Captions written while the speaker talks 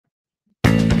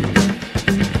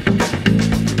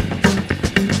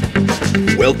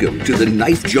Welcome to the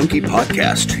Knife Junkie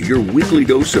podcast, your weekly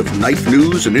dose of knife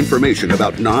news and information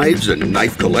about knives and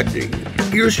knife collecting.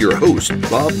 Here's your host,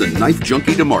 Bob the Knife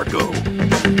Junkie DeMarco.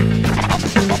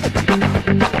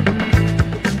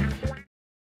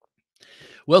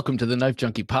 Welcome to the Knife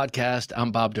Junkie podcast.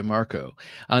 I'm Bob DeMarco.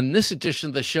 On this edition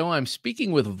of the show, I'm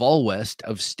speaking with Volwest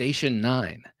of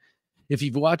Stati9n. If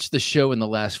you've watched the show in the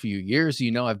last few years,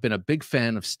 you know I've been a big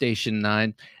fan of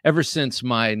Stati9n ever since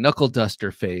my knuckle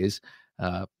duster phase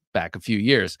back a few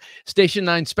years.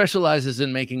 Stati9n specializes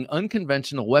in making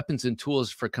unconventional weapons and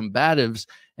tools for combatives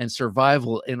and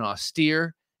survival in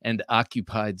austere and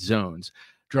occupied zones,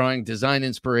 drawing design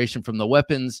inspiration from the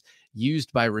weapons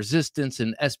used by resistance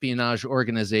and espionage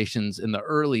organizations in the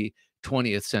early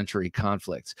 20th century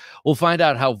conflicts. We'll find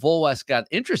out how Volwest got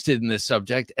interested in this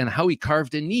subject and how he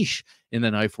carved a niche in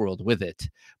the knife world with it.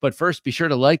 But first, be sure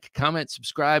to like, comment,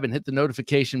 subscribe, and hit the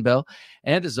notification bell.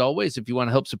 And as always, if you want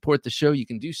to help support the show, you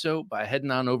can do so by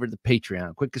heading on over to the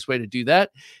Patreon. Quickest way to do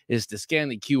that is to scan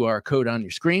the QR code on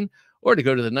your screen or to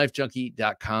go to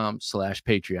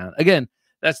TheKnifeJunkie.com/Patreon. Again,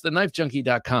 that's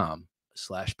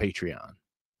TheKnifeJunkie.com/Patreon.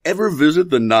 Ever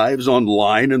visit the knives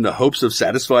online in the hopes of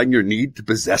satisfying your need to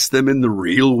possess them in the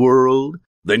real world?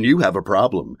 Then you have a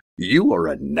problem. You are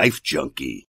a knife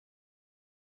junkie.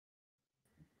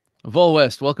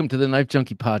 Volwest, welcome to the Knife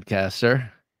Junkie podcast,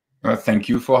 sir. Thank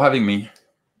you for having me.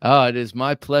 Oh, it is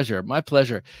my pleasure. My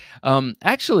pleasure.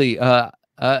 Actually, I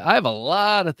have a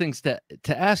lot of things to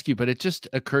ask you, but it just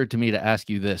occurred to me to ask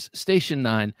you this.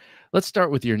 Stati9n, let's start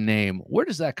with your name. Where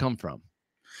does that come from?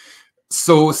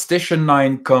 So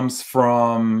Stati9n comes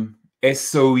from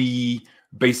S.O.E,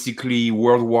 basically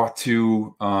World War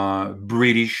II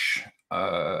British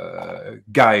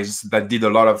guys that did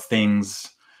a lot of things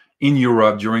in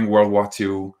Europe during World War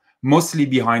II, mostly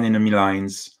behind enemy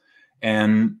lines.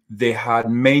 And they had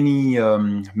many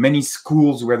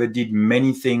schools where they did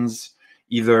many things,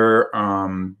 either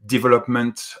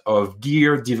development of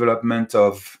gear, development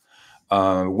of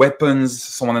weapons,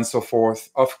 so on and so forth.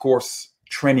 Of course,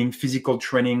 training, physical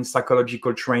training,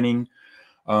 psychological training.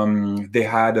 They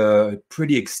had a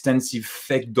pretty extensive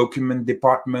fake document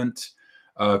department,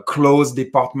 closed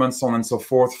department, so on and so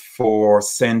forth, for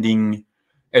sending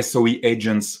S.O.E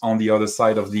agents on the other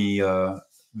side of the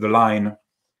line.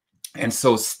 And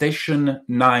so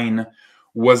Stati9n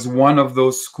was one of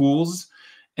those schools,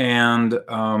 and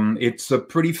it's a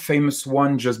pretty famous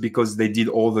one just because they did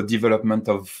all the development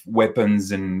of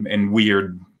weapons and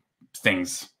weird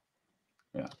things.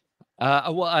 Yeah.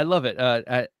 Well, I love it.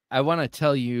 I want to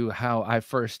tell you how I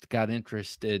first got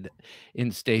interested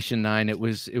in Stati9n. It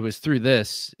was through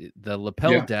the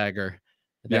lapel dagger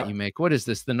that you make. What is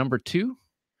this? The number 2?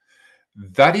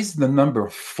 That is the number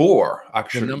 4,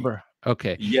 actually. The number.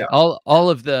 Okay. Yeah. All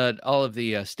of the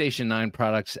Stati9n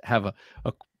products have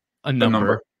a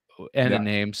number and a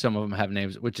name. Some of them have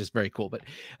names, which is very cool. But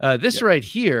this right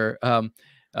here,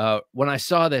 when I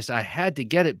saw this, I had to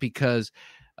get it because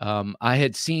I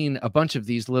had seen a bunch of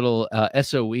these little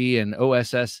S.O.E and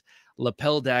OSS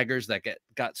lapel daggers that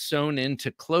got sewn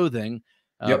into clothing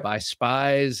by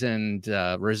spies and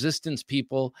resistance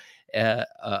people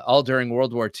all during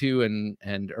World War II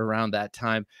and around that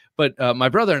time. But my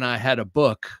brother and I had a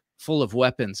book full of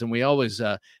weapons, and we always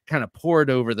kind of pored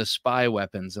over the spy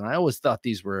weapons, and I always thought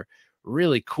these were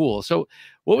really cool. So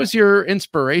what was your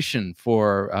inspiration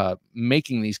for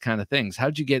making these kind of things?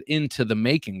 How'd you get into the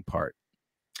making part?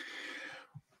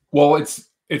 Well, it's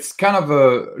kind of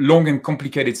a long and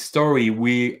complicated story.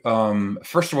 We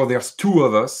first of all, there's 2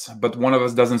 of us, but one of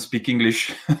us doesn't speak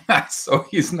English, so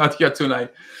he's not here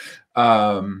tonight.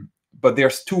 But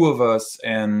there's 2 of us,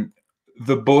 and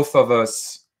the both of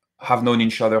us have known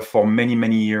each other for many,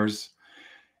 many years,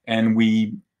 and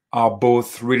we are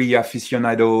both really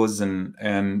aficionados and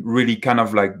really kind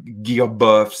of like gear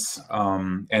buffs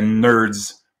and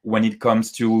nerds when it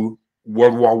comes to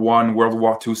World War I, World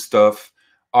War II stuff.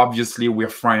 Obviously, we're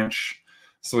French,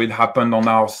 so it happened on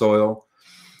our soil.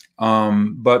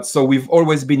 But so we've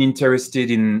always been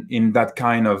interested in that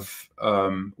kind of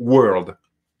world.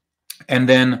 And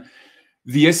then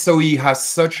the S.O.E has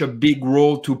such a big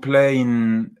role to play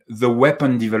in the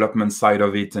weapon development side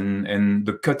of it and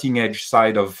the cutting edge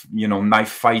side of, knife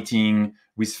fighting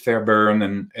with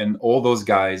Fairburn and all those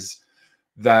guys,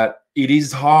 that it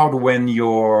is hard when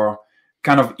you're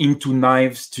kind of into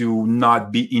knives to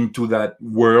not be into that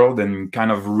world and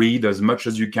kind of read as much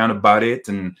as you can about it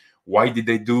and why did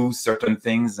they do certain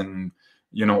things and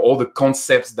all the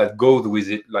concepts that go with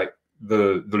it. Like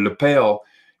the lapel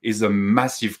is a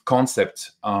massive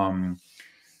concept, and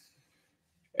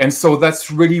so that's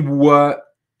really what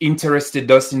interested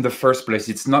us in the first place.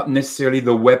 It's not necessarily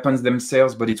the weapons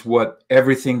themselves, but it's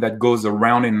everything that goes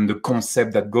around it and the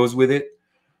concept that goes with it.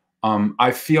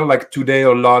 I feel like today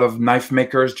a lot of knife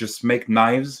makers just make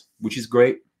knives, which is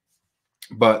great.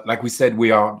 But like we said,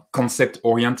 we are concept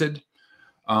oriented.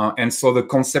 And so the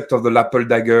concept of the lapel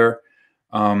dagger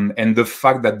and the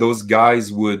fact that those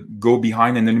guys would go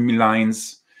behind enemy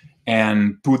lines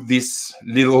and put this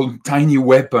little tiny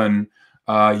weapon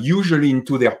usually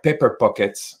into their paper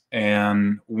pockets.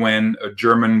 And when a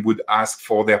German would ask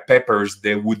for their papers,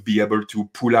 they would be able to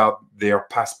pull out their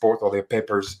passport or their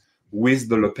papers with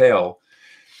the lapel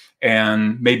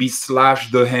and maybe slash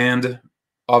the hand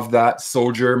of that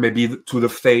soldier, maybe to the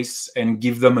face, and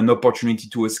give them an opportunity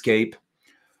to escape.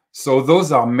 So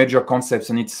those are major concepts,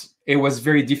 and it was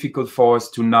very difficult for us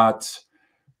to not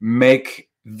make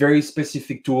very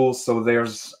specific tools. So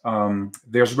there's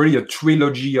really a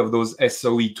trilogy of those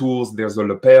S.O.E tools. There's a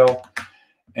lapel,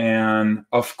 and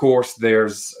of course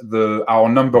there's our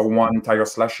 #1 tire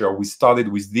slasher. We started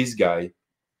with this guy,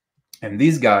 and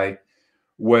this guy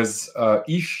was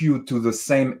issued to the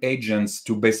same agents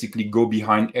to basically go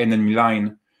behind enemy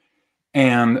line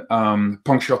and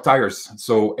puncture tires.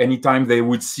 So anytime they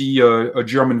would see a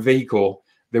German vehicle,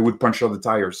 they would puncture the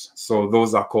tires. So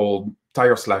those are called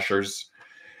tire slashers.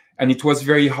 And it was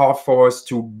very hard for us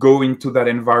to go into that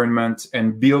environment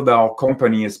and build our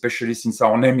company, especially since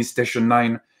our name is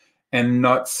Station9, and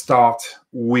not start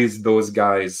with those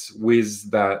guys, with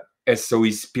that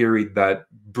S.O.E spirit, that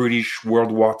British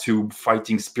World War II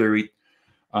fighting spirit,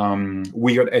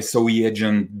 weird S.O.E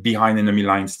agent behind enemy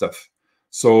line stuff.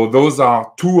 So those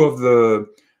are two of the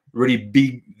really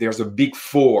big, there's a big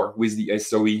four with the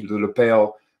S.O.E, the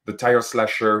lapel, the tire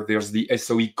slasher, there's the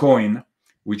S.O.E coin,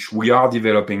 which we are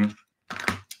developing.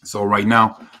 So right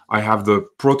now I have the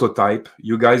prototype.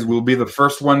 You guys will be the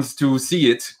first ones to see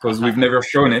it because we've never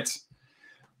shown it.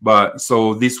 But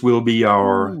so this will be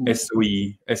our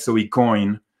S.O.E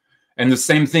coin. And the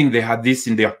same thing, they had this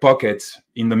in their pocket,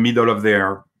 in the middle of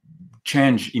their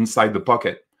change inside the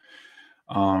pocket.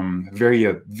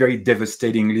 Very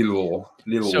devastating little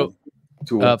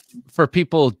tool. For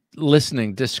people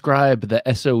listening, describe the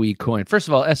S.O.E coin. First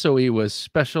of all, S.O.E was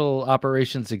Special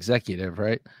Operations Executive,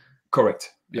 right?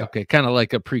 Correct. Yeah. Okay, kind of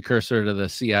like a precursor to the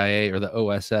CIA or the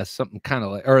OSS, something kind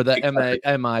of like, or the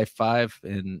MI5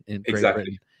 in Great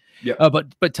Britain. Yeah.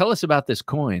 But tell us about this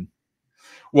coin.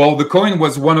 Well, the coin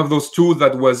was one of those tools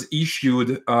that was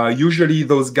issued. Usually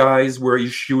those guys were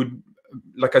issued,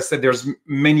 like I said, there's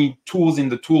many tools in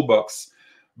the toolbox,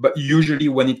 but usually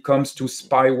when it comes to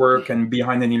spy work and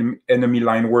behind enemy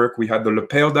line work, we had the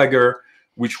lapel dagger,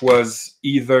 which was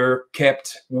either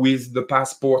kept with the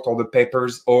passport or the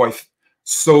papers, or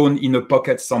sewn in a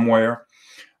pocket somewhere.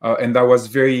 And that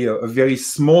was a very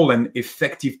small and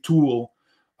effective tool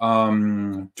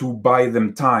to buy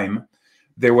them time.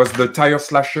 There was the tire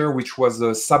slasher, which was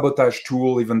a sabotage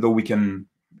tool, even though we can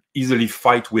easily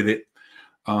fight with it.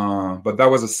 But that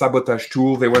was a sabotage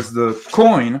tool. There was the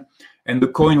coin, and the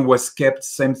coin was kept,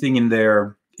 same thing, in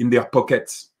their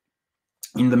pockets,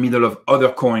 in the middle of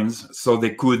other coins, so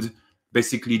they could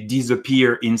basically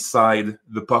disappear inside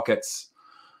the pockets.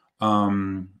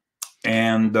 And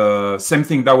same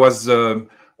thing, that was a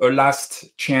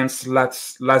last chance,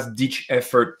 last ditch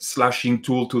effort slashing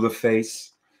tool to the face.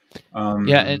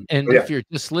 If you're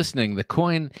just listening, the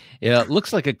coin, it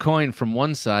looks like a coin from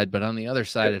one side, but on the other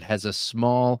side it has a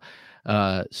small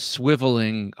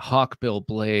swiveling hawkbill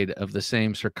blade of the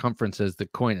same circumference as the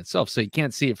coin itself, so you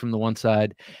can't see it from the one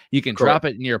side. You can drop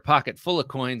it in your pocket full of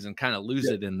coins and kind of lose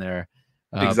it in there,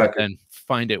 but then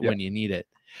find it when you need it.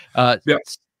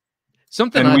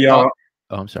 Something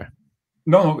I'm sorry.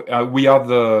 No, we are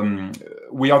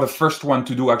the first one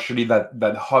to do actually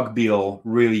that hawkbill,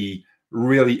 really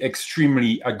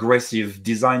extremely aggressive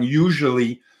design.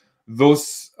 Usually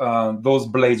those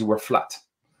blades were flat,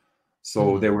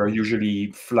 so they were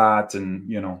usually flat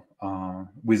and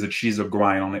with a chisel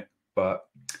grind on it, but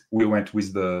we went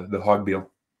with the hawkbill.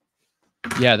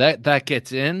 Yeah, that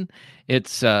gets in.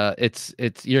 It's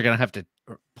you're gonna have to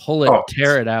pull it,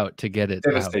 tear it out to get it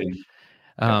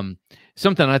out.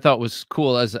 Something I thought was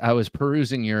cool as I was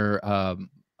perusing your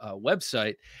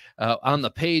website, on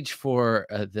the page for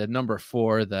the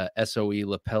 #4, the S.O.E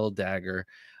lapel dagger,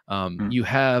 you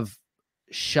have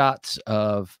shots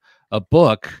of a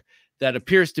book that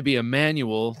appears to be a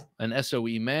manual, an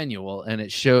S.O.E manual, and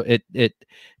it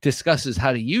discusses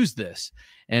how to use this,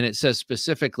 and it says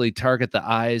specifically target the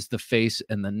eyes, the face,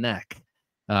 and the neck.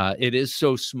 It is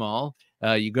so small.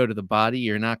 You go to the body,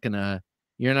 you're not gonna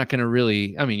you're not going to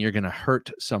really, I mean, you're going to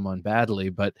hurt someone badly,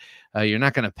 but you're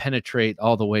not going to penetrate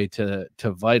all the way to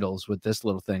vitals with this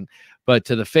little thing. But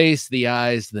to the face, the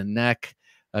eyes, the neck,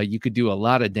 you could do a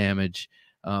lot of damage.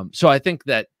 So I think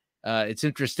that it's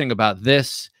interesting about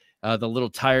this, the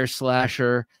little tire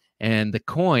slasher and the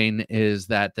coin, is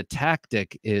that the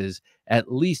tactic is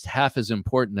at least half as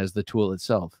important as the tool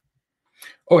itself.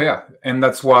 Oh yeah, and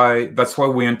that's why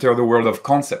we enter the world of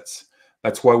concepts.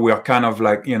 That's why we are kind of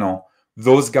like, you know,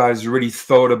 those guys really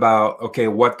thought about, okay,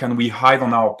 what can we hide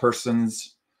on our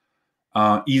persons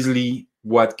easily?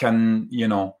 What can, you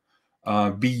know,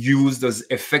 be used as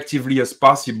effectively as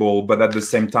possible, but at the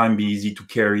same time be easy to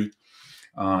carry.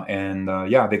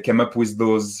 Yeah, they came up with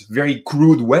those very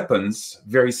crude weapons,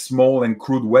 very small and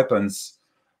crude weapons,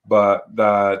 but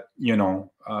that, you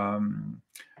know,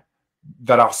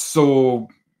 that are so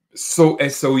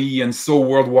S.O.E. and so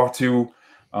World War II.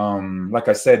 Like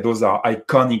I said, those are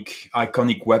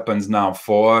iconic weapons now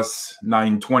for us. Now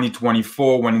in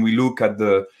 2024, when we look at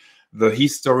the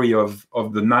history of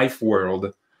the knife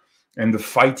world and the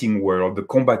fighting world, the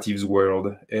combatives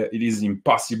world, it is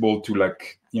impossible to,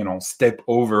 like, you know, step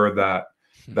over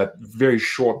that very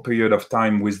short period of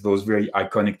time with those very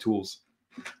iconic tools.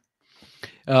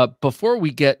 Before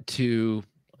we get to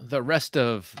the rest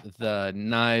of the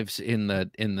knives in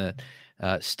the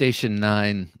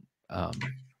Station9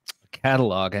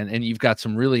 catalog, and you've got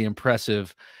some really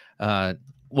impressive,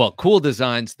 well, cool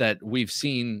designs that we've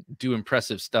seen do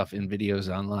impressive stuff in videos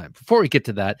online. Before we get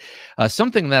to that,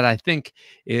 something that I think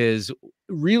is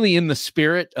really in the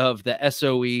spirit of the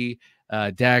S.O.E,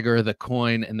 dagger, the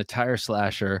coin, and the tire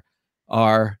slasher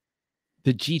are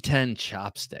the G10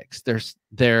 chopsticks.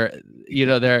 They're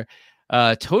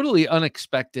totally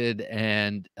unexpected,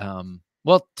 and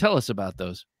well, tell us about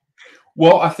those.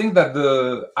 Well, I think that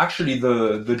the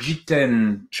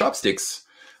G10 chopsticks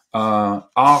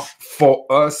are for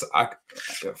us.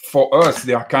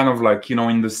 They are kind of like, you know,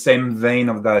 in the same vein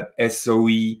of that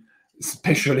S.O.E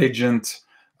special agent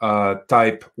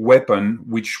type weapon,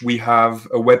 which we have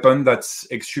a weapon that's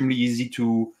extremely easy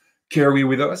to carry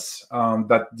with us,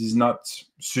 that is not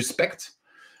suspect.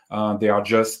 They are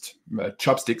just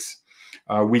chopsticks.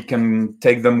 We can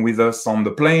take them with us on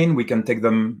the plane. We can take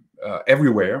them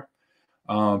everywhere.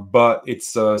 But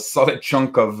it's a solid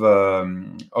chunk of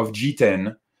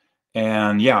G10,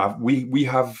 and yeah,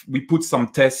 we put some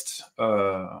tests,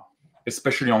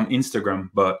 especially on Instagram.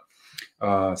 But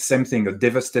same thing, a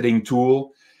devastating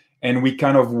tool, and we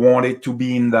kind of wanted to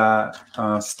be in that,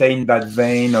 stay in that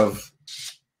vein of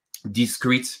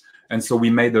discreet, and so we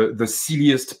made the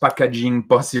silliest packaging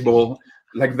possible,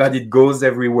 like that. It goes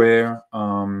everywhere.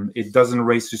 It doesn't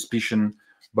raise suspicion.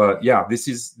 But yeah,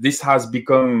 this has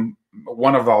become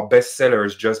one of our best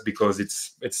sellers just because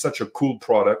it's such a cool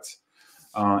product,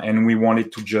 and we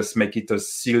wanted to just make it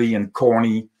as silly and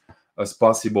corny as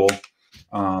possible,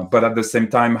 but at the same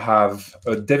time have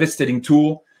a devastating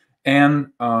tool.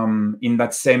 And in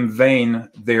that same vein,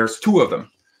 there's two of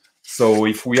them. So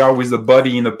if we are with a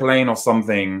buddy in a plane or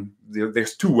something,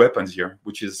 there's two weapons here,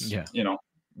 which is, yeah, you know,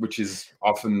 which is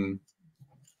often,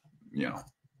 you know,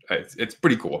 it's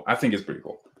pretty cool. I think it's pretty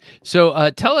cool.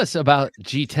 So tell us about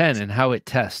G10 and how it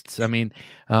tests. I mean,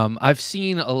 I've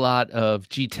seen a lot of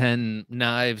G10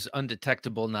 knives,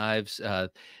 undetectable knives,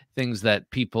 things that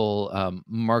people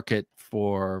market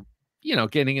for, you know,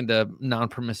 getting into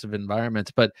non-permissive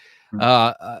environments. But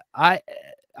I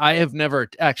have never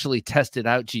actually tested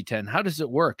out G10. How does it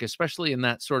work, especially in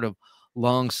that sort of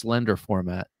long, slender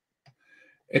format?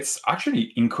 It's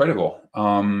actually incredible.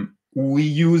 We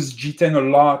use G10 a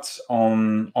lot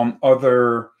on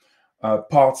other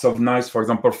parts of knives, for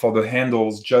example, for the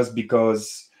handles, just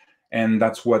because, and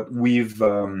that's what we've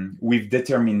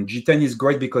determined. G10 is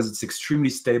great because it's extremely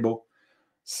stable.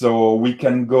 So we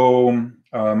can go.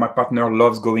 My partner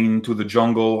loves going into the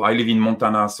jungle. I live in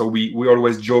Montana, so we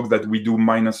always joke that we do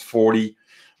 -40,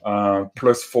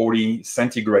 +40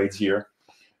 centigrades here.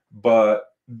 But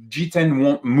G10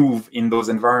 won't move in those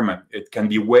environments. It can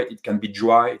be wet, it can be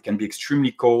dry, it can be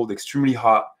extremely cold, extremely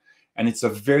hot, and it's a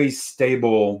very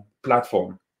stable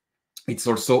platform. It's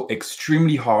also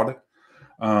extremely hard.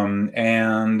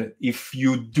 And if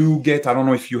you do get, I don't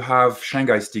know if you have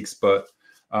Shanghai sticks, but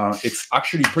it's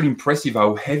actually pretty impressive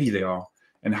how heavy they are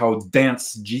and how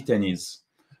dense G10 is.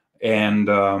 And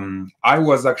I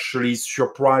was actually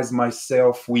surprised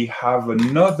myself. We have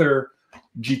another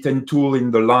G10 tool in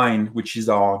the line, which is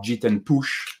our G10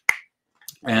 push.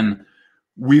 And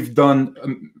we've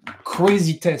done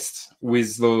crazy tests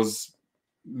with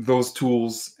those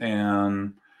tools.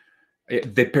 And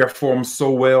they perform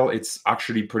so well. It's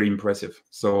actually pretty impressive.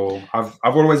 So I've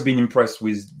always been impressed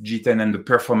with G10 and the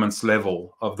performance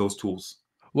level of those tools.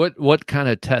 What kind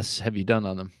of tests have you done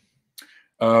on them?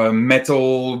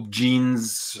 Metal,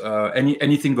 jeans,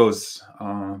 anything goes,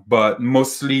 but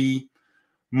mostly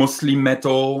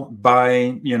metal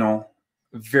by, you know,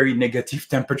 very negative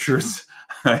temperatures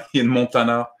in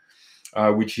Montana,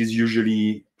 which is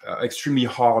usually extremely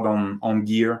hard on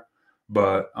gear.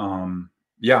 But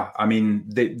yeah, I mean,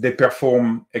 they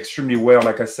perform extremely well.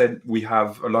 Like I said, we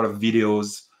have a lot of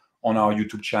videos on our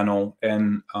YouTube channel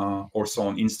and also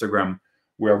on Instagram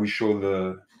where we show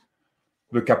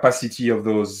the capacity of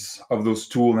those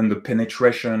tools and the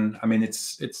penetration. I mean,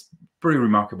 it's pretty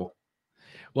remarkable.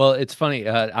 Well, it's funny.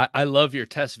 I love your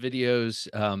test videos,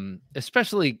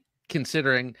 especially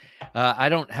considering I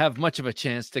don't have much of a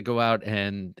chance to go out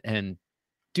and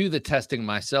do the testing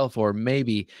myself, or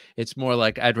maybe it's more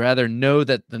like I'd rather know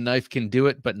that the knife can do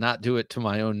it, but not do it to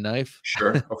my own knife.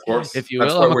 Sure, of course. If you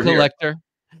That's will, why I'm a we're here.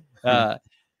 collector.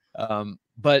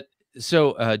 But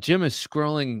so Jim is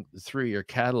scrolling through your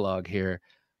catalog here.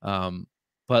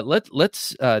 But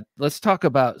let's talk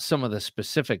about some of the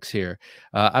specifics here.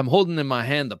 I'm holding in my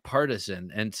hand the Partisan,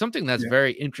 and something that's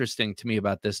very interesting to me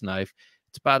about this knife.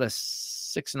 It's about a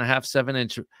 6.5,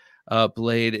 7-inch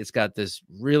blade. It's got this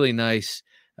really nice,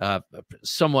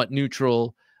 somewhat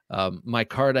neutral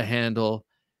micarta handle.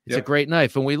 It's a great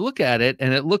knife, and we look at it,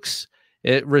 and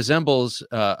it resembles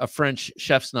a French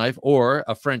chef's knife or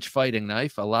a French fighting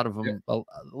knife. A lot of them, a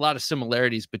lot of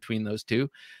similarities between those two.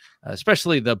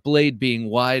 Especially the blade being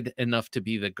wide enough to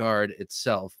be the guard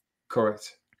itself.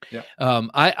 Correct. Yeah.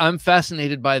 I'm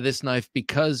fascinated by this knife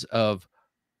because of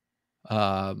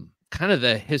kind of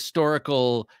the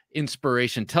historical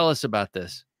inspiration. Tell us about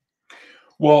this.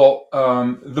 Well,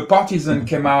 the Partisan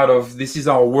came out of, this is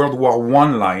our World War I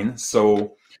line.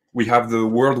 So we have the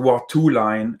World War II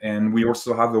line, and we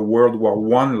also have the World War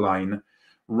I line.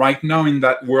 Right now in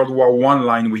that World War I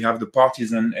line, we have the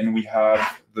Partisan and we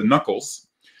have the knuckles,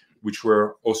 which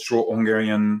were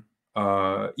Austro-Hungarian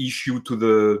issued to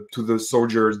the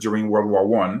soldiers during World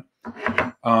War I.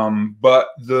 But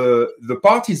the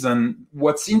Partisan,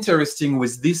 what's interesting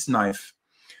with this knife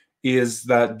is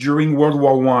that during World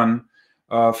War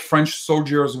I, French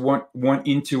soldiers went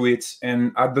into it,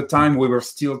 and at the time we were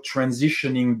still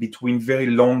transitioning between very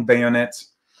long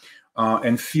bayonets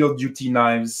and field duty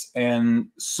knives, and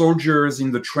soldiers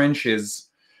in the trenches.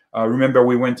 Remember,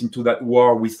 we went into that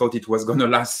war. We thought it was going to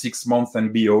last 6 months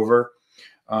and be over.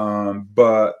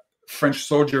 But French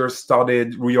soldiers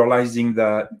started realizing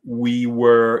that we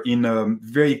were in a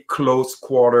very close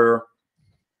quarter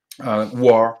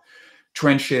war,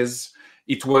 trenches.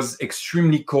 It was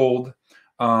extremely cold.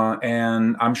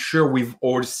 And I'm sure we've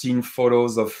all seen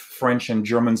photos of French and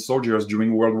German soldiers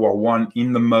during World War I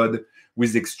in the mud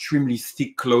with extremely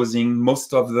thick clothing.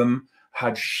 Most of them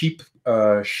had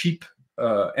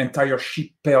entire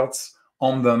sheep pelts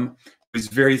on them with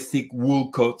very thick wool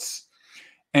coats.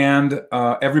 And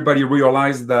everybody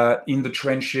realized that in the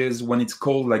trenches, when it's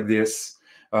cold like this,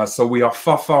 so we are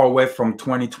far, far away from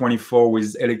 2024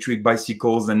 with electric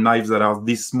bicycles and knives that are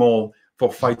this small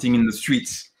for fighting in the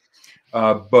streets.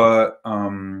 But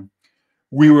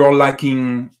we were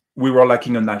lacking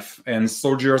a knife, and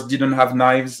soldiers didn't have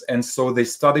knives. And so they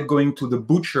started going to the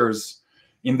butchers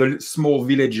in the small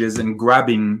villages and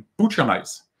grabbing butcher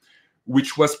knives,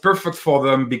 which was perfect for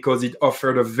them because it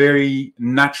offered a very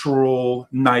natural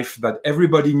knife that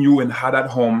everybody knew and had at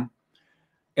home.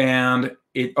 And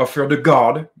it offered a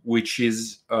guard, which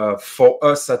is, for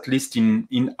us, at least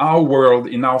in our world,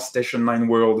 in our Station 9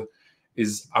 world,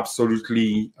 is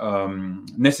absolutely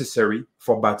necessary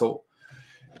for battle.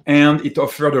 And it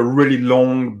offered a really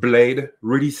long blade,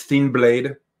 really thin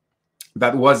blade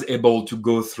that was able to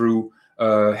go through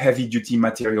heavy-duty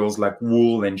materials like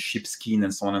wool and sheepskin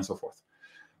and so on and so forth.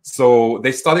 So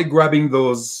they started grabbing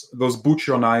those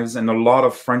butcher knives, and a lot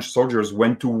of French soldiers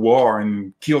went to war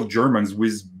and killed Germans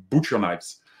with butcher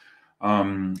knives.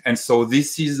 And so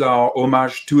this is our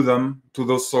homage to them, to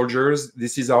those soldiers.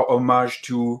 This is our homage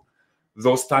to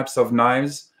those types of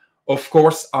knives. Of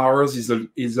course, ours is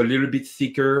a little bit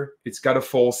thicker. It's got a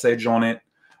false edge on it.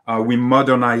 We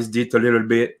modernized it a little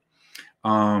bit.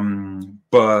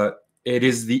 But it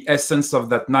is the essence of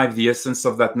that knife. The essence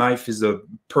of that knife is a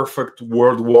perfect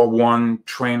World War I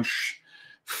trench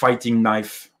fighting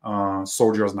knife,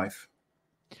 soldier's knife.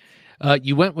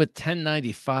 You went with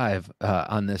 1095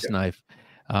 on this knife.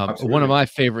 One of my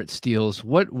favorite steels.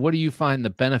 What do you find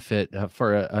the benefit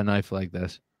for a knife like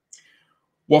this?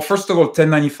 Well, first of all,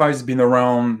 1095 has been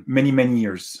around many, many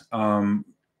years.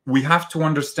 We have to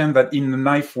understand that in the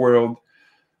knife world,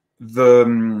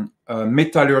 the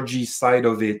metallurgy side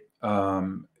of it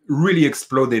really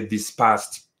exploded this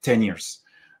past 10 years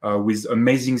with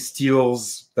amazing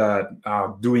steels that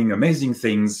are doing amazing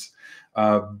things.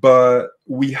 But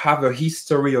we have a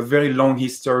history, a very long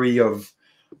history of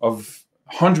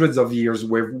hundreds of years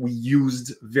where we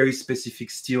used very specific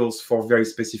steels for very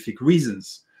specific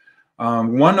reasons.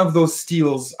 One of those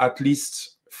steels, at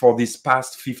least for this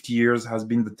past 50 years, has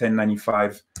been the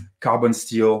 1095 carbon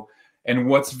steel. And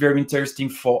what's very interesting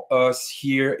for us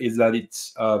here is that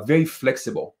it's very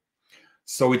flexible.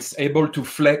 So it's able to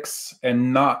flex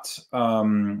and not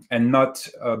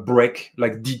break,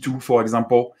 like D2, for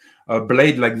example. A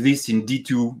blade like this in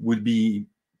D2 would be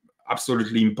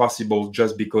absolutely impossible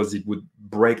just because it would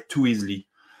break too easily.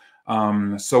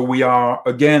 So we are,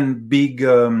 again, big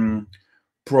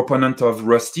proponent of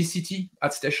rusticity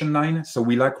at Station9. So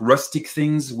we like rustic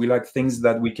things. We like things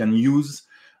that we can use.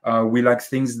 We like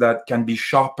things that can be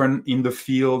sharpened in the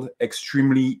field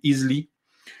extremely easily.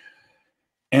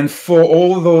 And for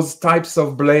all those types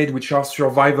of blades, which are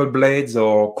survival blades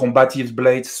or combative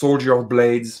blades, soldier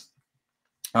blades,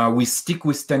 we stick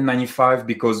with 1095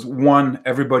 because, one,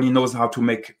 everybody knows how to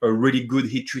make a really good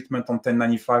heat treatment on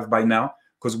 1095 by now,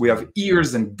 because we have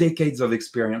years and decades of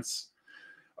experience,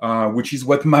 which is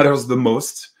what matters the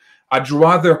most. I'd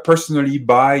rather personally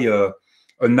buy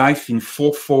a knife in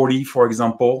 440, for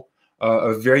example,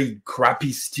 a very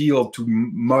crappy steel to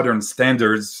modern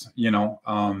standards, you know.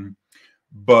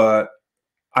 But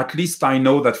at least I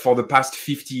know that for the past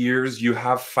 50 years, you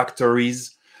have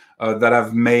factories that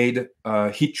have made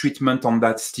heat treatment on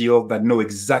that steel, that know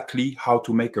exactly how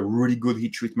to make a really good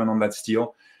heat treatment on that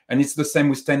steel. And it's the same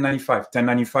with 1095.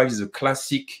 1095 is a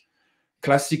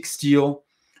classic steel.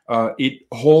 It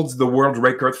holds the world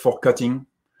record for cutting.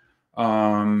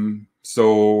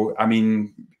 So, I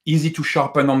mean, easy to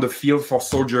sharpen on the field for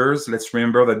soldiers. Let's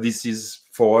remember that this is,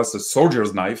 for us, a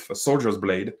soldier's knife, a soldier's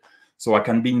blade. So I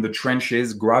can be in the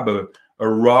trenches, grab a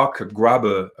rock, grab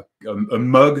a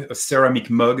mug, a ceramic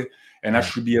mug, and I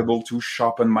should be able to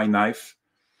sharpen my knife.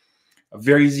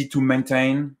 Very easy to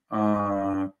maintain,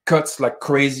 cuts like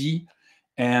crazy,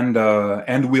 and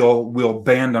will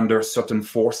bend under certain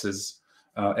forces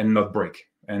and not break.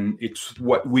 And it's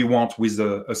what we want with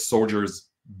a soldier's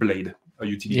blade, a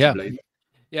utility blade.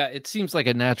 Yeah, it seems like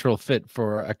a natural fit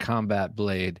for a combat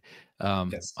blade.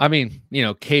 Yes. I mean, you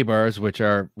know, K-bars, which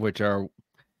are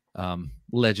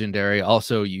legendary,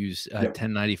 also use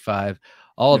 1095.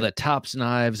 All the tops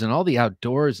knives and all the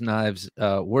outdoors knives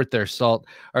worth their salt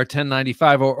are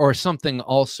 1095 or something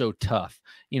also tough.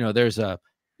 You know, there's a,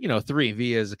 you know,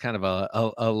 3V is a kind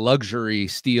of a luxury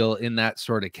steel in that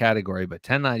sort of category, but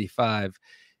 1095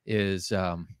 is,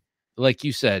 like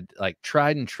you said, like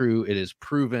tried and true. It is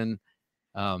proven.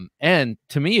 And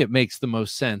to me, it makes the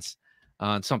most sense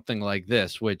on something like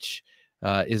this, which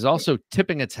is also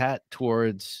tipping its hat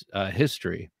towards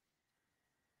history.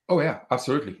 Oh yeah,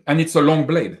 absolutely. And it's a long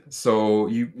blade, so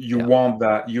you want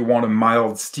that. You want a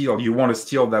mild steel. You want a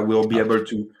steel that will be able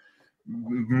to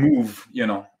move. You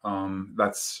know,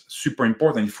 that's super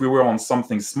important. If we were on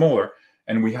something smaller,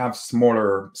 and we have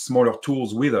smaller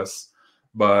tools with us,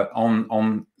 but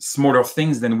on smaller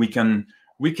things, then we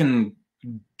can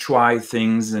try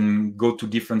things and go to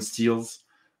different steels.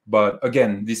 But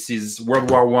again, this is World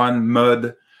War I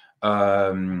mud,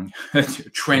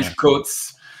 trench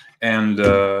coats, and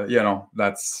you know,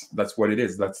 that's what it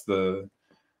is.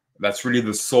 That's really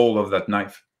the soul of that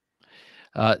knife.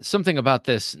 Something about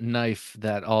this knife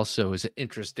that also is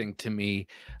interesting to me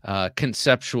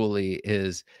conceptually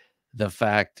is the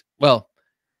fact, well,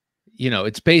 you know,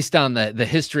 it's based on the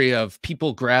history of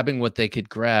people grabbing what they could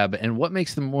grab and what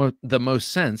makes the most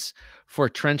sense for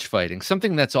trench fighting,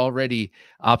 something that's already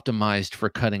optimized for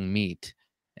cutting meat.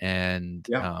 And,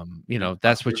 you know,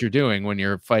 that's what you're doing when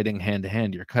you're fighting hand to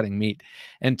hand, you're cutting meat.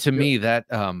 And to me, that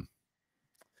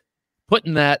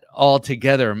putting that all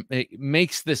together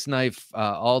makes this knife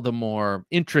all the more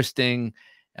interesting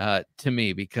to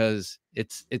me, because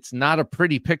it's not a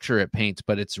pretty picture it paints,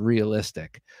 but it's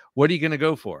realistic. What are you going to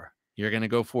go for? You're going to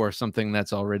go for something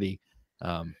that's already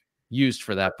used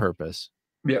for that purpose.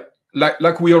 Yeah.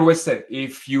 Like we always say,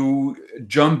 if you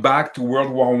jump back to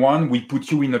World War I, we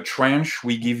put you in a trench,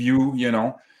 we give you, you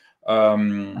know,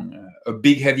 a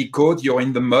big heavy coat, you're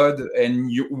in the mud,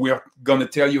 and we're going to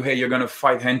tell you, hey, you're going to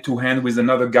fight hand to hand with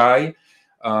another guy.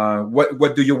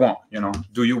 What do you want? You know,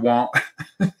 do you want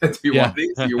want this?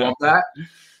 Do you want that?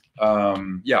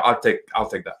 Yeah, I'll take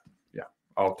that. Yeah,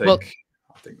 I'll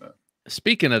take that.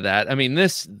 Speaking of that, I mean,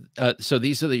 this, so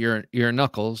these are your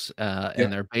knuckles, Yeah.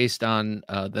 and they're based on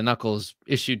the knuckles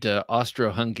issued to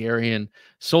Austro-Hungarian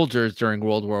soldiers during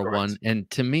World War Correct. I. And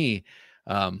to me,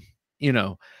 you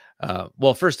know,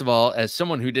 well, first of all, as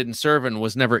someone who didn't serve and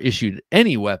was never issued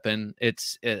any weapon,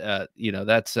 you know,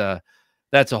 that's a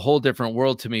whole different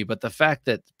world to me. But the fact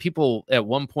that people at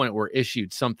one point were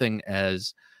issued something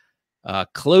as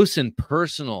close and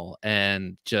personal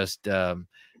and just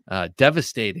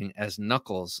devastating as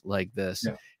knuckles like this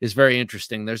Yeah. is very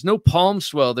interesting. There's no palm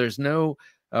swell. There's no,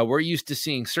 we're used to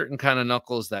seeing certain kind of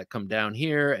knuckles that come down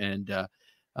here. And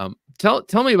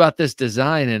tell me about this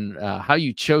design and how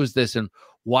you chose this and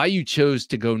why you chose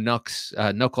to go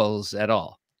knuckles at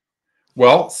all.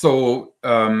 Well, so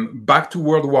back to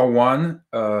World War One,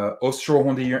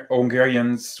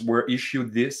 Austro-Hungarians were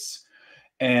issued this,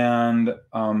 and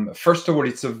first of all,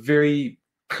 it's a very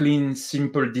clean,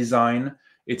 simple design.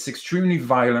 It's extremely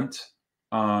violent,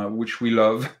 which we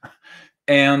love,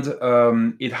 and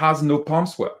it has no palm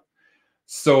swell.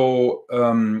 So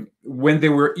when they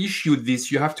were issued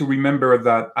this, you have to remember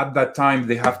that at that time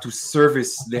they had to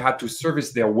service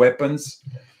their weapons.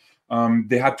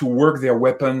 They had to work their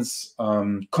weapons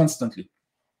constantly.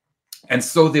 And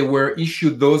so they were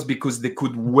issued those because they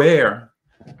could wear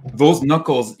those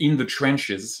knuckles in the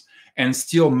trenches and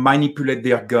still manipulate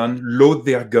their gun, load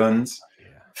their guns,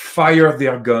 fire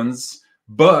their guns.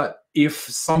 But if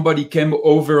somebody came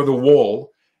over the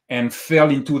wall and fell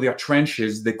into their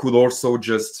trenches, they could also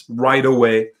just right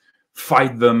away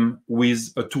fight them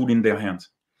with a tool in their hand.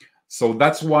 So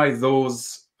that's why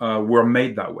those were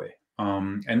made that way.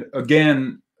 And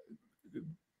again,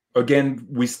 with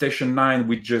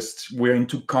Station9, we're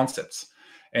into concepts.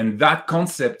 And that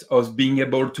concept of being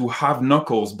able to have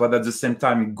knuckles, but at the same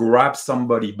time grab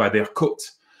somebody by their coat,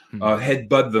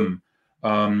 headbutt them,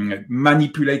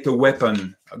 manipulate a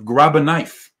weapon, grab a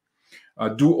knife,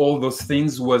 do all those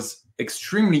things was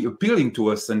extremely appealing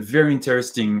to us and very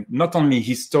interesting, not only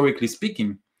historically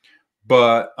speaking,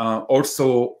 but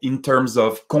also in terms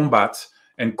of combat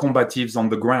and combatives on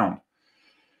the ground.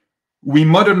 We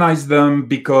modernized them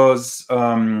because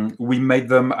we made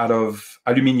them out of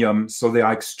aluminum, so they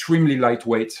are extremely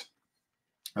lightweight,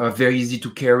 very easy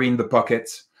to carry in the pocket,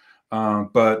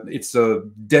 but it's a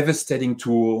devastating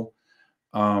tool,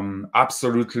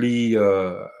 absolutely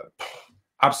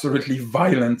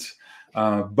violent,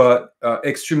 but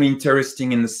extremely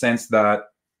interesting in the sense that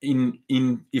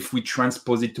if we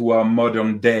transpose it to our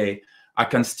modern day, I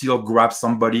can still grab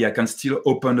somebody, I can still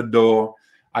open a door,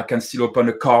 I can still open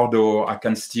a car door, I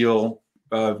can still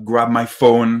grab my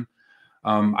phone.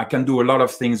 I can do a lot of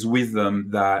things with them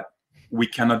that we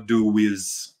cannot do with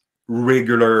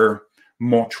regular,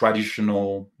 more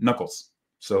traditional knuckles.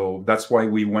 So that's why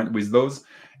we went with those.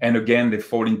 And again, they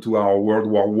fall into our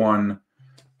World War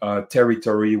I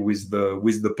territory with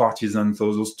the partisans.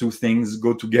 So those two things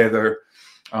go together.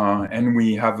 And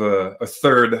we have a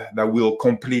third that will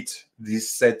complete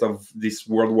this set of this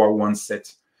World War I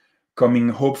set, coming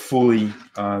hopefully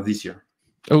this year.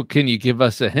 Oh, can you give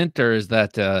us a hint, or is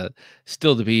that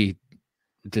still to be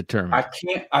determined?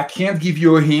 I can't give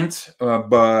you a hint,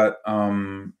 but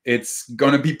it's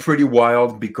gonna be pretty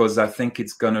wild because I think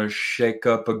it's gonna shake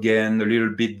up again a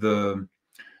little bit the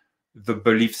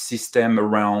belief system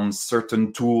around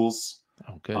certain tools.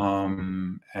 Okay.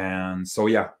 And so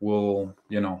yeah,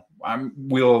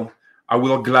 I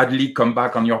will gladly come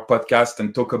back on your podcast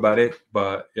and talk about it.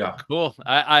 But yeah, cool.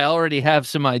 I already have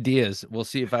some ideas. We'll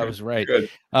see if I was right. Good.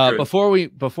 Before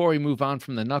we move on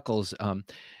from the knuckles,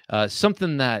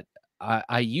 something that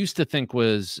I used to think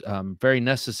was very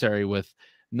necessary with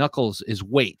knuckles is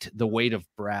weight. The weight of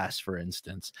brass, for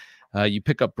instance. You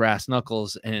pick up brass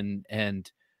knuckles,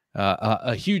 and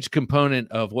a huge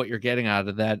component of what you're getting out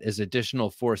of that is additional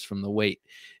force from the weight.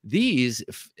 These,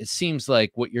 it seems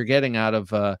like what you're getting out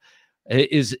of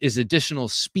is additional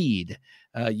speed.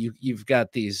 You've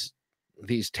got these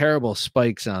terrible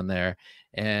spikes on there,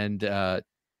 and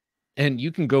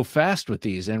you can go fast with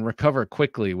these and recover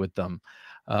quickly with them.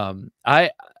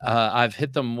 I've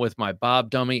hit them with my bob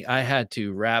dummy. I had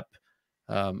to wrap,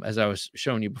 as I was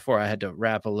showing you before, I had to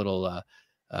wrap a little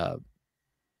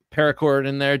paracord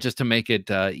in there just to make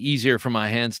it easier for my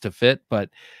hands to fit, but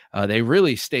they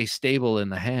really stay stable in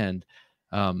the hand.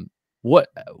 What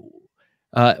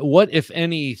if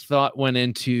any thought went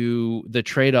into the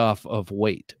trade-off of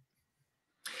weight?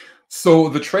 So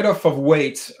the trade-off of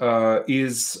weight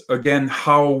is, again,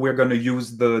 how we're going to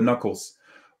use the knuckles.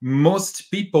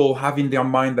 Most people have in their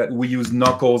mind that we use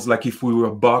knuckles like if we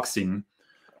were boxing.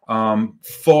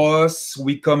 For us,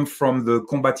 we come from the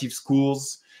combative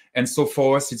schools, And so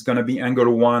for us, it's going to be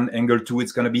angle 1, angle 2,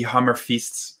 it's going to be hammer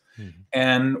fists.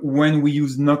 And when we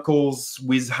use knuckles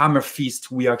with hammer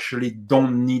fist, we actually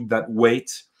don't need that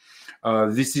weight.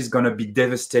 This is going to be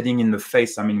devastating in the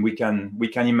face. I mean, we can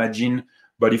imagine,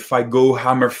 but if I go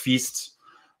hammer fist,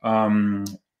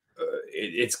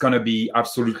 it's going to be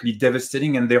absolutely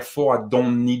devastating, and therefore I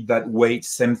don't need that weight.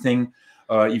 Same thing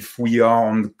if we are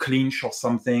on clinch or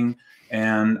something,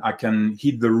 and I can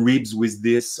hit the ribs with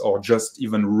this, or just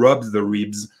even rub the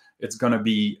ribs, it's going to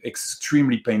be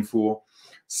extremely painful.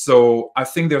 So I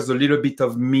think there's a little bit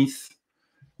of myth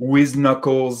with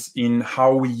knuckles in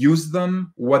how we use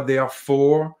them, what they are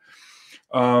for.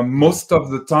 Most of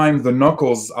the time, the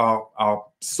knuckles are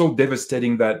so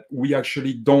devastating that we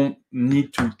actually don't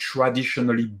need to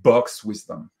traditionally box with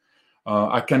them.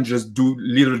 I can just do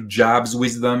little jabs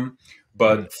with them.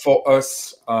 But for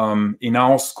us, in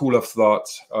our school of thought,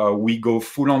 we go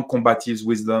full-on combatives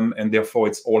with them, and therefore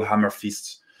it's all hammer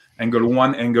fists. Angle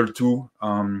 1, angle 2.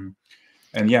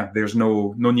 And yeah, there's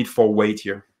no need for weight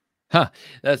here. Huh.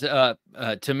 That's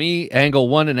to me, angle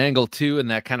 1 and angle 2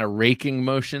 and that kind of raking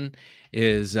motion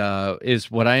is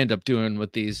what I end up doing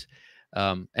with these.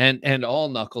 And all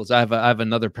knuckles. I have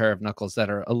another pair of knuckles that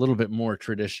are a little bit more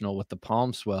traditional with the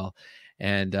palm swell,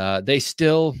 and they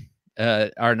still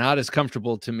are not as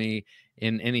comfortable to me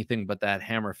in anything but that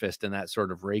hammer fist and that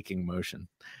sort of raking motion.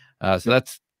 So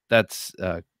that's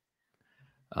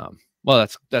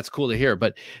cool to hear.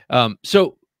 But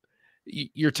so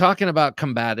you're talking about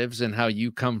combatives and how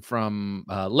you come from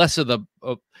less of the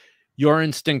your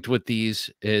instinct with these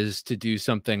is to do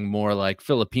something more like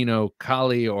Filipino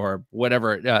Kali or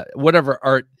whatever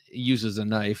art uses a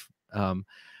knife,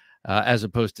 as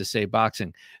opposed to, say,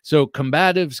 boxing. So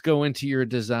combatives go into your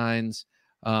designs,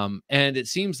 and it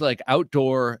seems like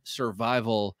outdoor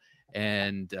survival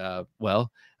and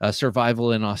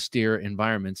survival in austere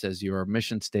environments, as your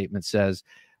mission statement says,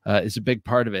 is a big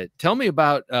part of it. Tell me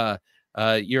about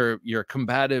your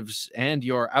combatives and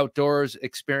your outdoors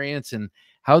experience and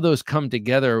how those come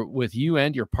together with you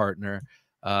and your partner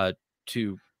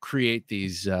to create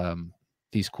these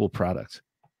cool products.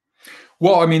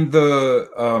 Well, I mean,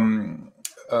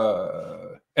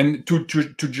 and to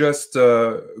just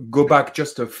go back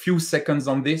just a few seconds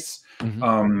on this,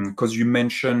 because you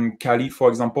mentioned Kali, for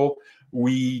example.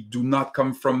 We do not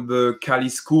come from the Kali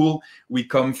school. We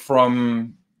come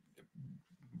from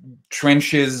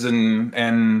trenches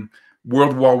and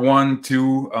World War I,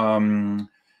 II,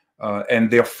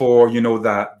 and therefore, you know,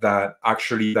 that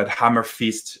actually that hammer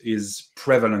fist is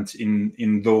prevalent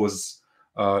in those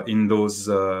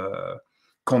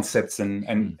concepts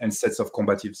and sets of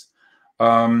combatives.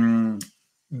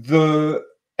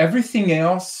 Everything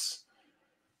else.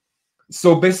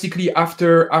 So basically,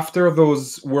 after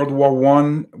those World War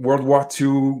I, World War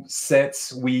II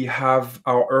sets, we have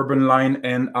our urban line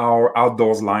and our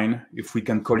outdoors line, if we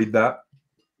can call it that.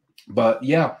 But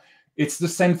yeah, it's the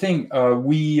same thing.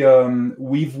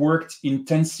 We've worked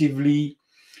intensively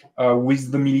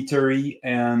with the military,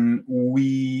 and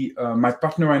my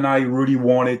partner and I really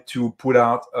wanted to put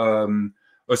out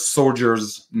a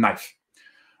soldier's knife.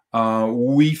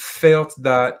 We felt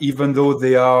that even though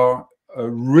they are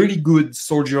really good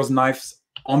soldier's knives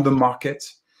on the market,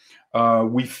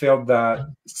 we felt that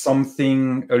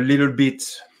something a little bit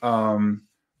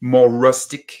more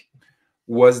rustic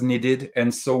was needed,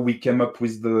 and so we came up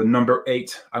with the number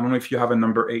 8. I don't know if you have a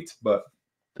number 8, but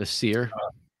the seer.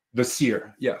 The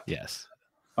seer, yeah. Yes.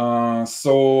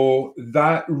 So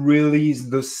that really is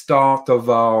the start of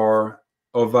our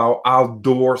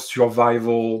outdoor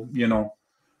survival,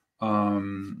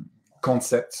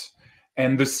 concept.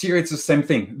 And the seer, it's the same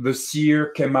thing. The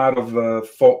seer came out of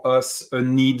for us a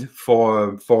need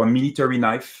for a military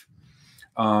knife,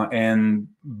 and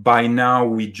by now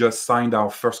we just signed our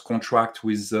first contract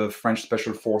with French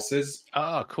Special Forces.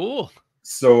 Oh, cool!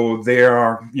 So they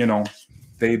are,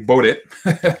 they bought it.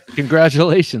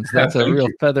 Congratulations! That's a real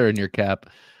feather in your cap.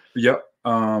 Yep.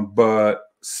 But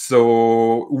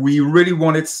so we really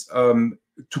wanted to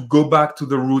go back to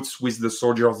the roots with the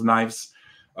soldier's knives.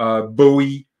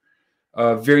 Bowie,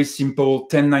 very simple,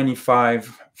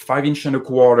 1095,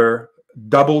 5'1¼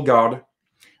 double guard.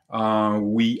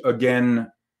 We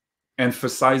again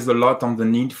emphasize a lot on the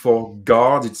need for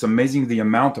guard. It's amazing the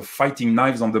amount of fighting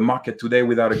knives on the market today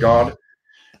without a guard.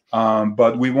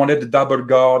 But we wanted a double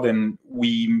guard, and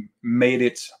we made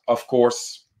it, of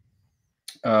course,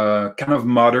 kind of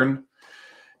modern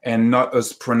and not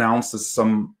as pronounced as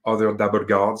some other double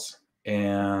guards.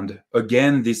 And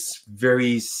again, this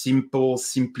very simple,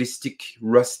 simplistic,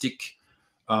 rustic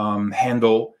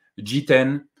handle,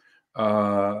 G10,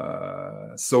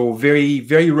 So very,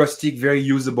 very rustic, very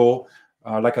usable.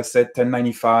 Like I said,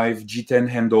 1095 G10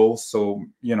 handle. So,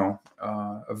 you know,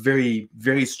 a very,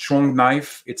 very strong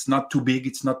knife. It's not too big.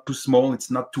 It's not too small. It's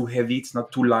not too heavy. It's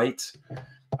not too light.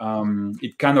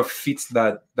 It kind of fits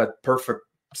that perfect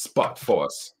spot for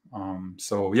us.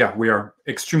 So yeah, we are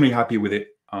extremely happy with it.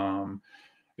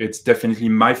 It's definitely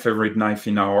my favorite knife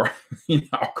in our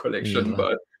collection,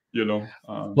 but you know,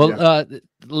 well, yeah.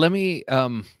 let me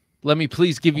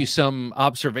please give you some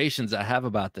observations I have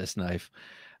about this knife.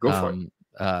 Go for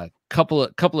it.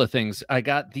 Couple of things. I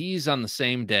got these on the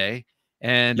same day,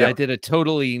 and I did a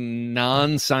totally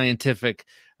non-scientific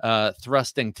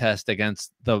thrusting test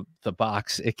against the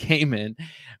box it came in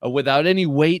without any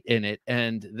weight in it,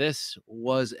 and this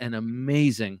was an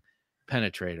amazing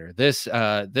penetrator. This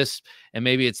and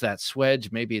maybe it's that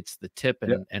swedge, maybe it's the tip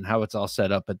and how it's all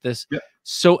set up, but this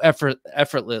so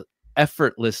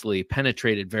effortlessly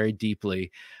penetrated very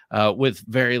deeply with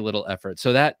very little effort.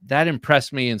 So that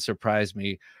impressed me and surprised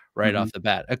me right off the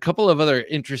bat. A couple of other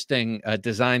interesting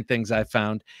design things I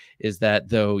found is that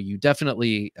though you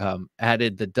definitely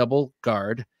added the double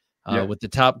guard with the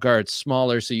top guard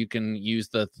smaller so you can use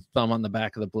the thumb on the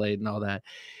back of the blade and all that,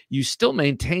 you still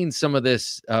maintain some of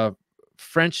this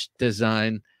French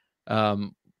design.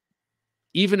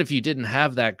 Even if you didn't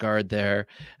have that guard there,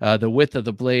 the width of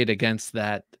the blade against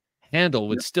that handle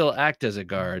would still act as a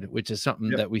guard, which is something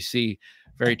that we see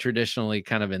very traditionally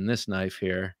kind of in this knife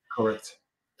here. Correct.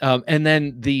 And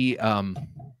then the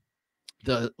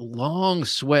long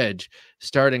swedge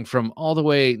starting from all the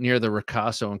way near the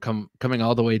ricasso and coming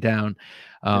all the way down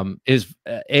is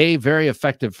A, very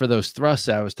effective for those thrusts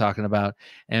I was talking about,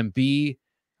 and B,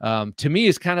 to me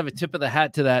is kind of a tip of the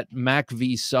hat to that Mac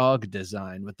V SOG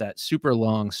design with that super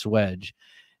long swedge.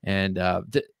 And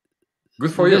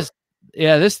good for you.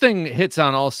 Yeah, this thing hits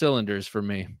on all cylinders for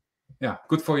me. Yeah,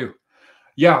 good for you.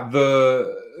 Yeah,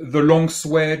 the long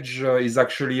swedge is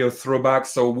actually a throwback.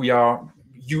 So we are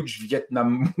huge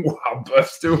Vietnam War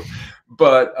buffs too,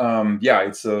 but yeah,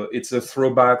 it's a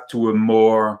throwback to a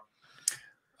more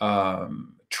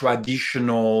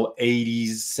traditional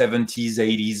 80s, 70s,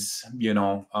 80s, you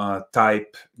know,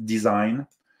 type design.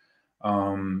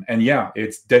 And yeah,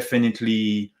 it's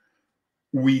definitely,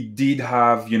 we did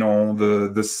have, you know,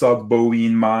 the SOG Bowie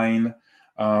in mind.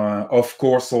 Of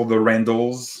course, all the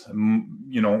Randalls,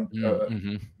 you know,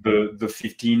 the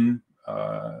 15,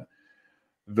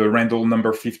 the Randall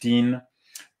number 15.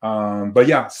 But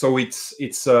yeah, so it's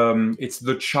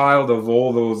the child of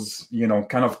all those, you know,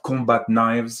 kind of combat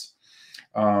knives.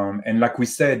 And like we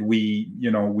said, we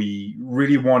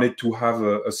really wanted to have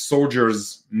a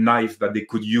soldier's knife that they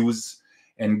could use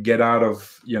and get out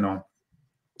of, you know,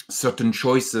 certain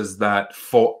choices that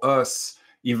for us,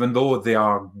 even though they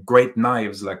are great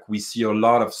knives, like we see a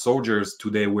lot of soldiers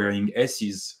today wearing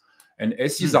S.O.Es, and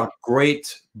S.O.Es are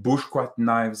great bushcraft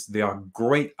knives. They are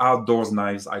great outdoors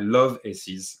knives. I love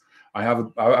S.O.Es. I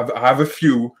have a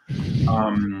few,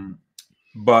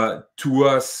 but to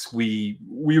us, we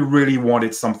really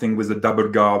wanted something with a double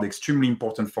guard, extremely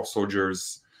important for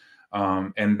soldiers,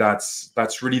 and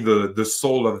that's really the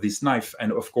soul of this knife.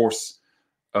 And of course,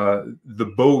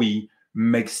 the Bowie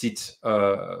makes it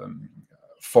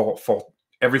for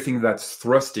everything that's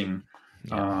thrusting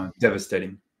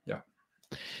devastating.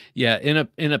 Yeah,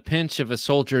 in a pinch, if a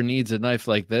soldier needs a knife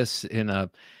like this,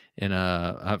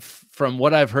 from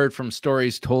what I've heard from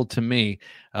stories told to me,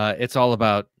 it's all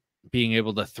about being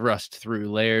able to thrust through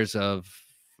layers of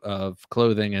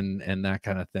clothing and that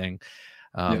kind of thing.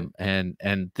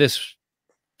 And this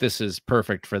is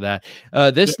perfect for that.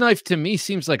 This knife to me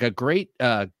seems like a great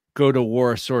go to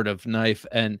war sort of knife.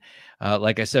 And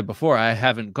like I said before, I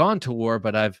haven't gone to war,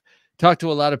 but I've talked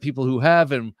to a lot of people who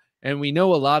have, and we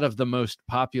know a lot of the most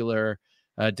popular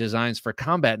designs for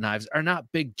combat knives are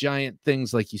not big giant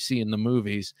things like you see in the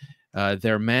movies.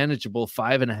 They're manageable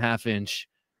 5.5-inch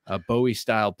Bowie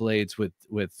style blades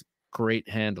with great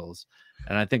handles,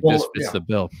 and I think this fits the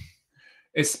bill.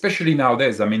 Especially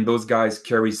nowadays, I mean, those guys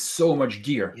carry so much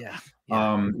gear.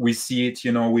 We see it.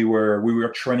 You know, we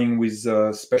were training with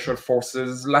special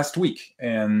forces last week,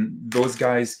 and those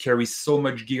guys carry so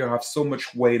much gear, have so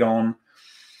much weight on.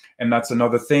 And that's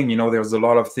another thing, you know, there's a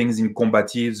lot of things in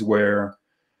combatives where,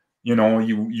 you know,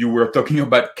 you were talking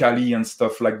about Kali and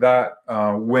stuff like that.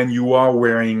 When you are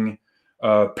wearing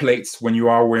plates, when you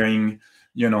are wearing,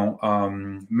 you know,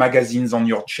 magazines on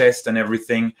your chest and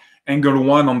everything, angle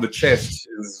one on the chest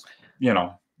is, you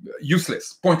know,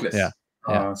 useless, pointless.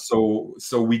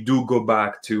 So we do go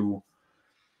back to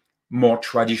more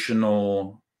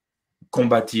traditional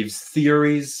combatives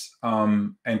theories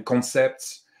and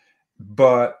concepts.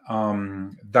 but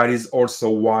that is also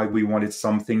why we wanted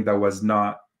something that was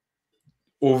not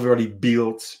overly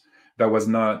built, that was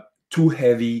not too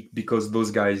heavy, because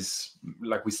those guys,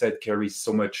 like we said, carry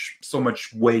so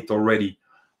much weight already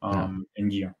in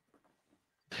gear.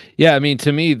 Yeah, I mean,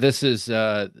 to me, this is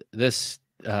this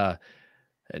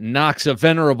knocks a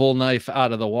venerable knife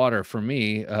out of the water for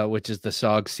me, which is the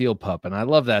SOG Seal Pup, and I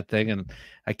love that thing, and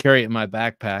I carry it in my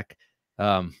backpack.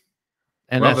 And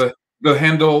well, the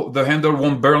handle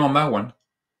won't burn on that one.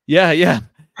 Yeah,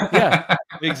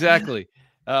 exactly.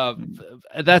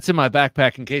 That's in my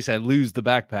backpack in case I lose the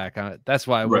backpack. That's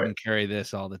why I wouldn't carry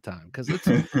this all the time, because it's.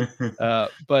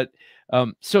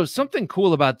 So something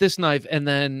cool about this knife, and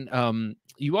then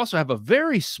you also have a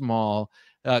very small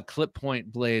clip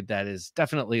point blade that is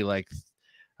definitely like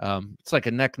it's like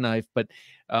a neck knife, but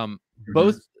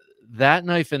both that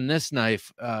knife and this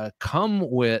knife not come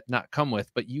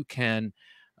with, but you can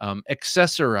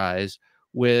accessorize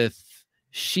with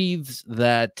sheaths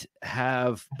that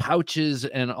have pouches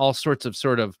and all sorts of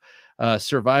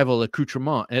survival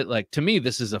accoutrement. To me,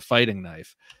 this is a fighting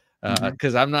knife,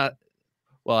 because I'm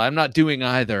not doing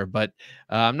either, but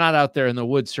I'm not out there in the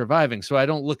woods surviving, so I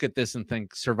don't look at this and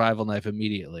think survival knife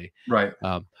immediately. Right.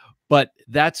 But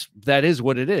that is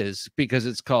what it is, because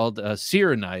it's called a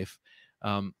sear knife.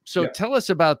 So tell us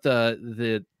about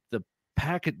the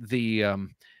packet, the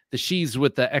sheaths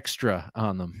with the extra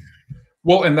on them.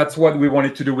 Well, and that's what we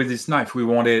wanted to do with this knife. We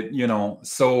wanted,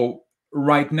 so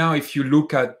right now, if you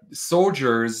look at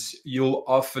soldiers, you'll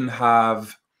often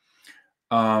have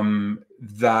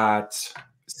that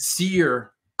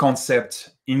sear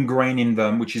concept ingrained in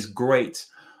them, which is great.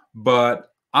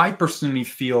 But I personally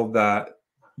feel that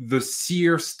the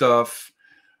sear stuff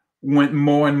went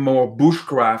more and more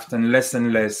bushcraft and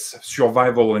less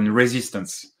survival and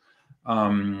resistance.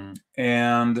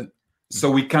 And so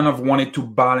we kind of wanted to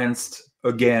balance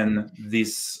again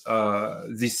this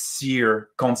sear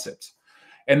concept.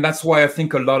 And that's why I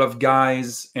think a lot of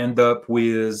guys end up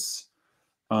with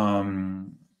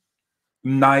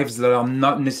knives that are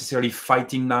not necessarily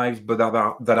fighting knives, but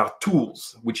that are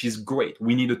tools, which is great.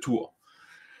 We need a tool.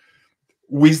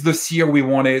 With the sear, we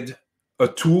wanted a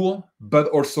tool, but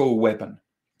also a weapon.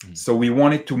 So we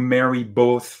wanted to marry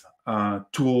both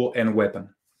tool and weapon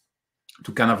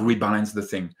to kind of rebalance the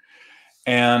thing.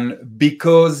 And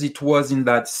because it was in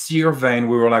that sear vein,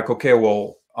 we were like, okay,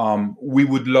 well, we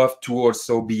would love to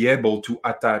also be able to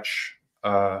attach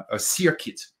a sear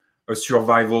kit, a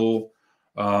survival,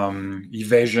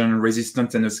 evasion,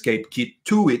 resistance, and escape kit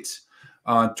to it,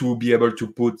 to be able to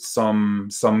put some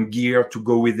gear to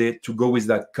go with it, to go with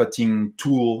that cutting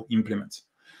tool implement.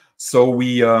 So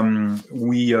we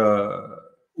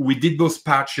did those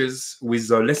patches with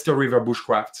Leicester River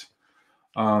Bushcraft,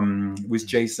 with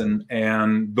Jason,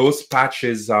 and those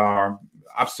patches are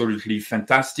absolutely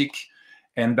fantastic.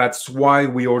 And that's why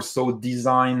we also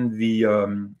designed the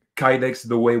Kydex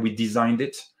the way we designed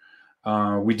it.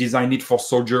 We designed it for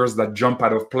soldiers that jump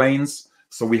out of planes,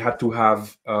 so we had to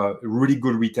have really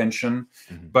good retention.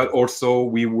 But also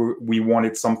we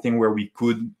wanted something where we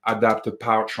could adapt a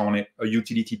pouch on it, a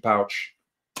utility pouch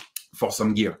for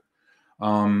some gear.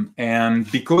 And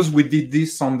because we did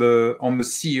this on the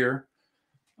sear,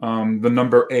 the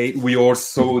number 8, we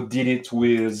also did it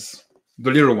with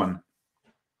the little one.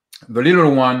 The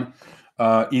little one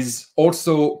is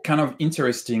also kind of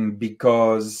interesting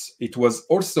because it was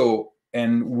also,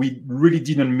 and we really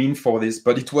didn't mean for this,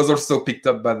 but it was also picked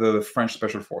up by the French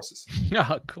Special Forces.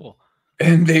 Oh, cool.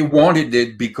 And they wanted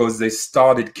it because they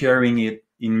started carrying it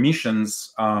in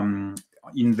missions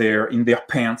in their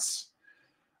pants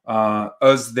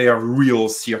as their real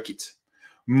sear kit.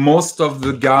 Most of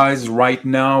the guys right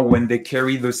now, when they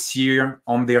carry the sear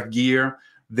on their gear,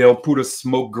 they'll put a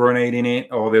smoke grenade in it,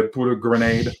 or they'll put a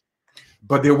grenade,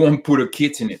 but they won't put a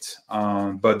kit in it.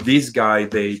 But this guy,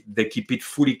 they keep it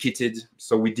fully kitted.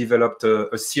 So we developed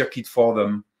a sear kit for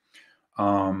them.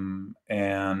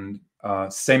 And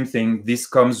same thing, this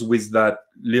comes with that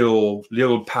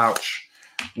little pouch,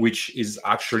 which is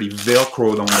actually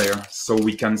Velcroed on there. So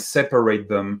we can separate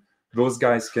them. Those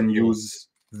guys can use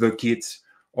the kit,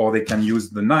 or they can use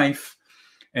the knife.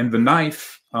 And the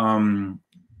knife,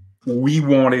 we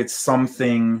wanted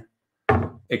something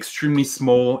extremely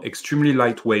small, extremely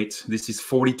lightweight. This is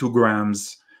 42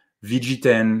 grams,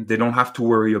 VG10. They don't have to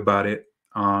worry about it.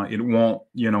 It won't,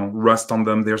 rust on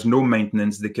them. There's no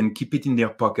maintenance. They can keep it in their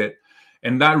pocket.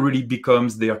 And that really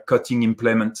becomes their cutting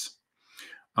implement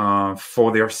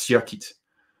for their sear kit.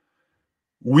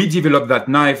 We developed that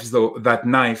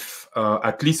knife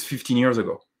at least 15 years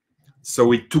ago.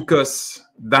 So it took us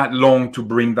that long to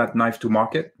bring that knife to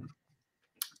market.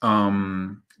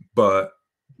 But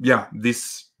yeah,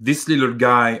 this little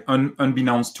guy,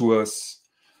 unbeknownst to us,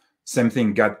 same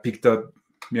thing, got picked up,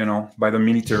 you know, by the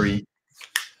military,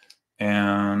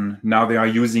 and now they are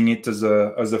using it as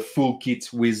a full kit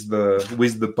with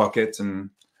the pocket, and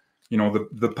you know,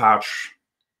 the pouch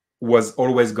was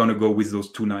always going to go with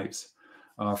those two knives.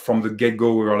 From the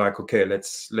get-go, we were like, okay,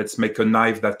 let's make a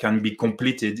knife that can be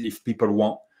completed if people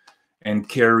want, and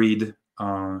carried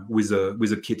with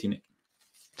a kit in it.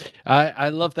 I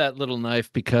love that little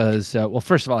knife because, well,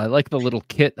 first of all, I like the little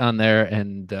kit on there,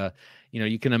 and you know,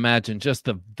 you can imagine just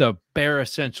the bare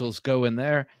essentials go in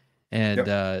there, and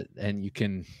Yep. and you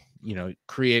can, you know,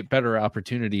 create better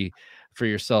opportunity for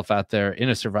yourself out there in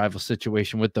a survival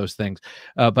situation with those things.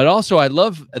 But also, I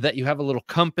love that you have a little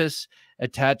compass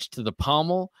attached to the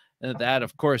pommel, and that,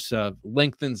 of course,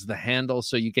 lengthens the handle,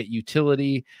 so you get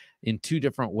utility in two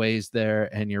different ways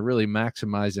there, and you're really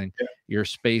maximizing your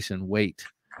space and weight.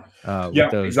 With Yeah,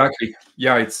 those. exactly.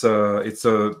 Yeah, it's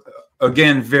a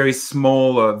again very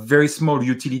small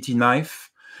utility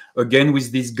knife. Again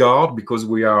with this guard, because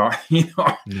we are, you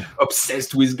know,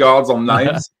 obsessed with guards on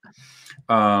knives.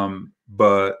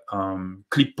 But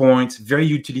clip point, very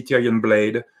utilitarian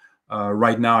blade.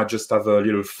 Right now, I just have a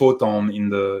little photon in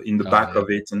the back of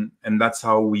it, and that's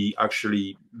how we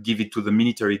actually give it to the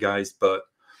military guys. But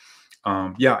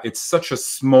yeah, it's such a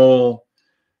small,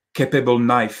 capable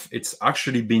knife. It's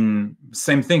actually been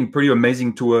same thing, pretty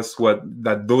amazing to us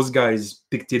that those guys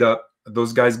picked it up.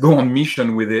 Those guys go on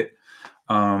mission with it,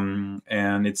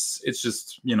 and it's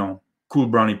just, you know, cool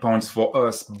brownie points for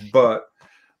us. But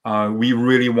we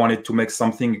really wanted to make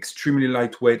something extremely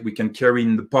lightweight. We can carry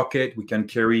in the pocket. We can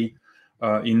carry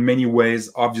in many ways.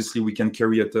 Obviously, we can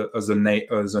carry it as a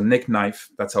neck knife.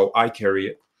 That's how I carry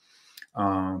it.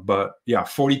 But yeah,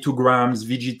 42 grams,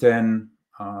 VG10.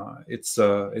 It's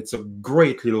a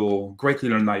great little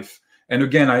knife. And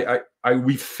again,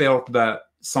 we felt that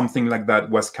something like that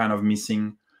was kind of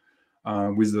missing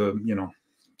with the, you know.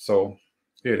 So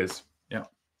here it is. Yeah.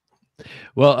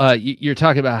 Well, you're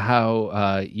talking about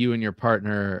how you and your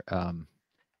partner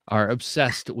are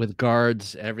obsessed with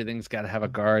guards. Everything's got to have a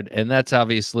guard, and that's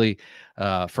obviously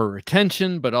for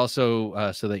retention, but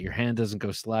also so that your hand doesn't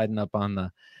go sliding up on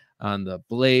the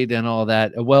blade and all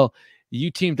that. Well,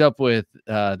 you teamed up with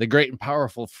the great and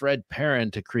powerful Fred Perrin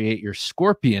to create your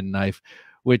Scorpion knife,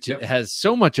 which has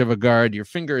so much of a guard. Your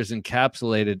finger is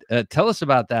encapsulated. Tell us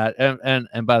about that.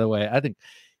 And by the way, I think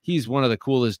he's one of the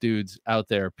coolest dudes out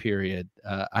there, period.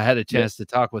 I had a chance to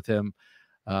talk with him.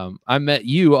 I met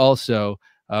you also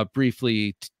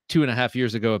briefly 2.5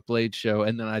 years ago at Blade Show,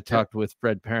 and then I talked with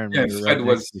Fred Perrin. Yeah, Fred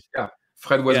was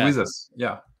with us.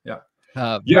 Yeah.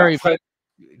 Very Fred,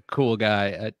 cool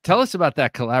guy. Tell us about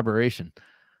that collaboration.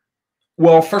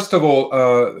 Well, first of all,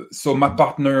 so my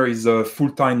partner is a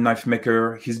full-time knife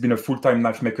maker. He's been a full-time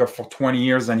knife maker for 20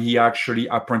 years, and he actually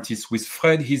apprenticed with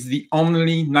Fred. He's the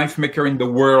only knife maker in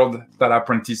the world that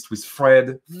apprenticed with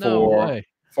Fred for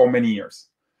many years.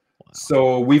 Wow.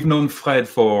 So we've known Fred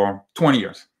for 20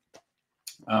 years.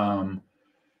 And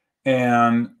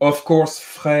of course,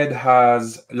 Fred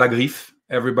has La Griffe.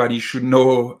 Everybody should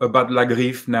know about La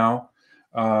Griffe now.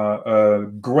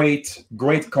 Great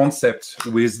concept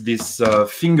with this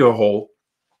finger hole,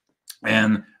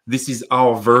 and this is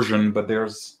our version, but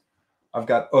I've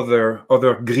got other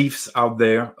griffes out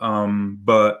there,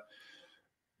 but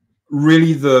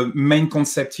really the main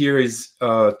concept here is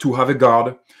to have a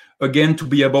guard, again, to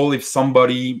be able,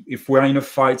 if we're in a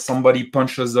fight, somebody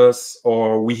punches us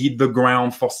or we hit the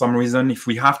ground for some reason, if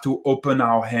we have to open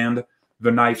our hand,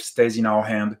 the knife stays in our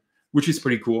hand, which is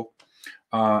pretty cool.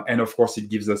 And of course, it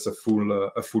gives us a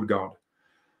full guard.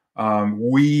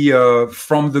 We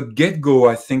from the get-go,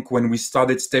 I think when we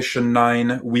started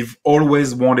Station9, we've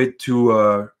always wanted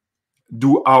to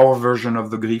do our version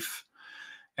of the griffe,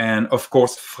 and of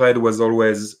course, Fred was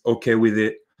always okay with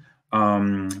it.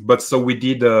 But so we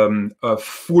did a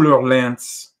fuller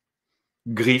length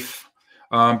griffe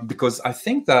because I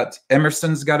think that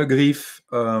Emerson's got a griffe,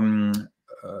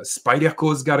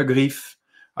 Spyderco's got a griffe.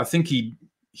 I think he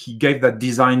gave that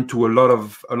design to a lot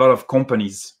of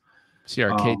companies.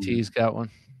 CRKT's got one.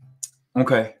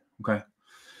 Okay.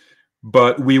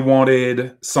 But we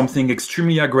wanted something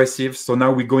extremely aggressive, so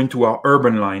now we go into our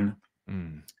urban line.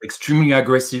 Extremely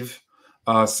aggressive,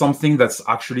 something that's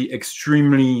actually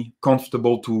extremely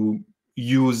comfortable to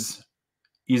use,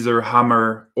 either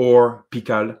hammer or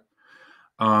pical.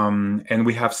 And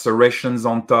we have serrations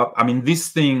on top. I mean, this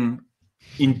thing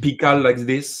in pical like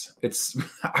this, it's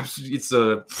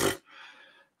a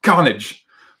carnage.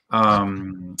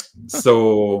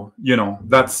 So, you know,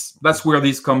 that's where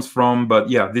this comes from. But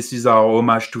yeah, this is our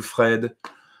homage to Fred.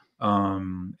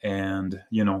 And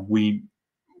you know, we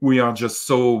are just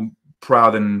so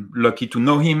proud and lucky to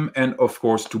know him, and of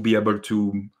course to be able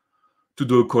to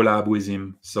do a collab with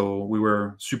him. So we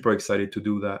were super excited to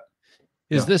do that.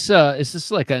 Is this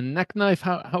like a neck knife?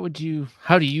 How do you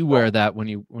wear that when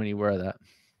you wear that?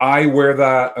 I wear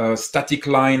that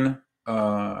Stati9n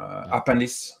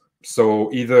appendice.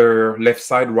 So either left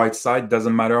side, right side,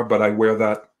 doesn't matter, but I wear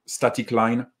that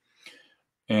Stati9n.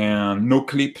 And no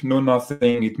clip, no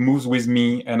nothing. It moves with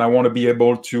me, and I want to be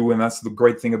able to. And that's the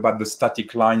great thing about the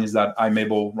Stati9n is that I'm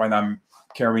able. Right now, I'm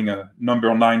carrying a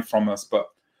number 9 from us, but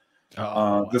I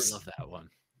love that one.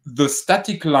 The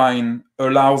Stati9n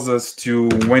allows us to,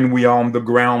 when we are on the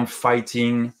ground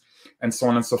fighting, and so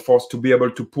on and so forth, to be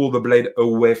able to pull the blade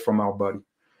away from our body,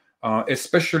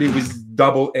 especially with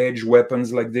double-edged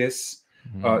weapons like this.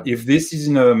 If this is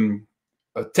in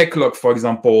a tech lock, for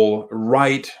example,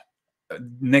 right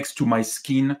next to my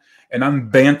skin, and I'm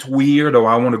bent weird, or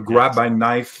I want to grab my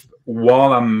knife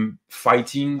while I'm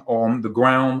fighting on the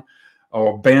ground,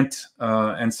 or bent,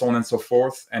 and so on and so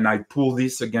forth, and I pull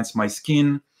this against my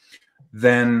skin,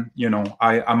 then, you know,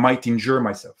 I might injure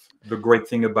myself. The great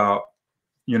thing about,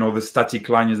 you know, the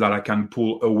Stati9n is that I can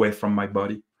pull away from my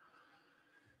body.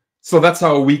 So that's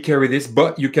how we carry this,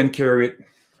 but you can carry it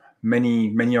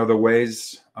many other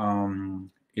ways.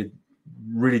 It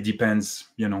really depends,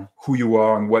 you know, who you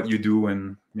are and what you do,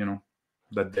 and, you know,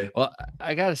 that day. Well,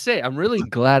 I gotta say, I'm really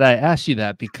glad I asked you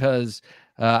that, because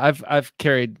I've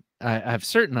carried, I have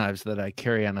certain knives that I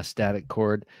carry on a static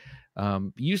cord.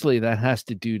 Usually that has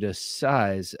to do to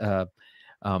size.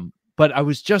 But I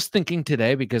was just thinking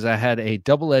today, because I had a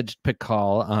double-edged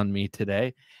Pikal on me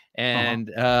today,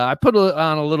 and I put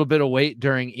on a little bit of weight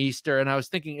during Easter, and I was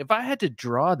thinking, if I had to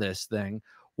draw this thing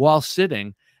while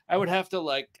sitting, I would have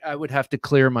to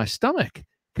clear my stomach,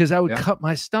 because I would cut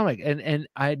my stomach. And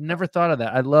I had never thought of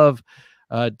that. I love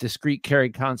discreet carry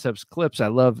concepts clips. I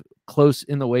love close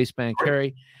in the waistband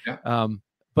carry.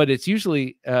 But it's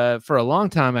usually for a long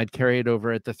time I'd carry it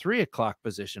over at the 3 o'clock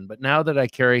position. But now that I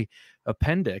carry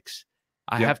appendix,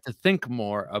 I have to think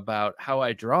more about how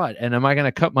I draw it. And am I going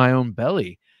to cut my own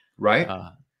belly? Right.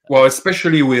 Well,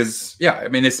 especially with,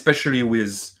 especially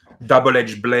with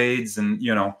double-edged blades, and,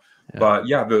 you know, but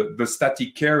the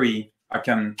static carry, I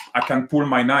can pull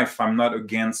my knife. I'm not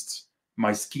against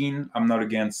my skin. I'm not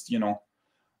against, you know,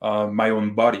 my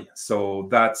own body. So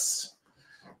that's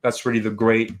really the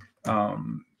great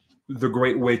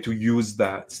way to use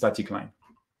that Stati9n.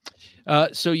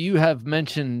 So you have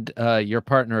mentioned your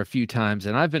partner a few times,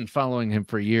 and I've been following him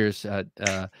for years.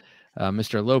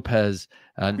 Mr. Lopez,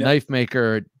 knife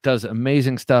maker, does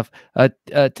amazing stuff.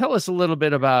 Tell us a little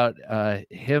bit about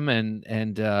him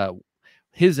and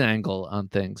his angle on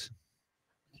things.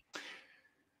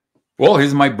 Well,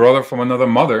 he's my brother from another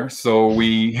mother, so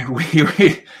we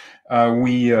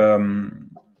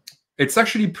it's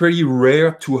actually pretty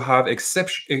rare to have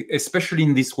exception, especially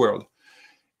in this world.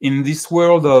 In this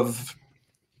world of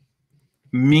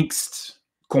mixed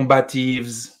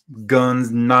combatives,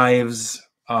 guns, knives,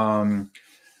 and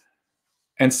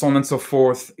so on and so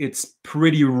forth, it's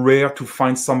pretty rare to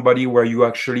find somebody where you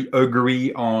actually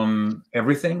agree on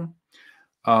everything.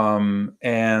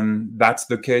 And that's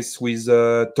the case with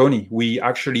Tony. We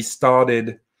actually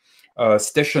started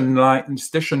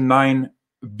Station9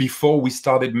 before we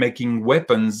started making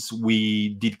weapons.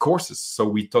 We did courses, so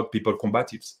we taught people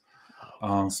combatives.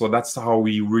 So that's how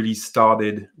we really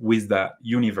started with that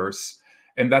universe,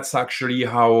 and that's actually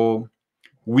how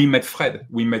we met Fred.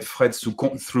 We met Fred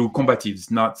through combatives,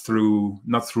 not through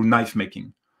knife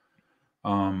making.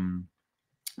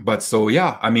 But so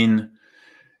yeah, I mean,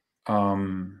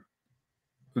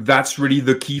 that's really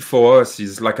the key for us.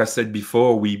 Is, like I said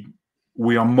before, we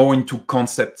are more into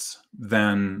concepts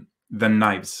than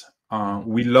knives.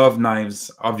 We love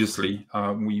knives, obviously.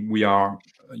 We are,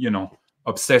 you know,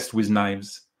 obsessed with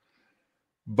knives,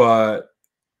 but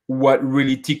what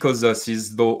really tickles us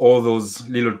is all those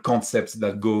little concepts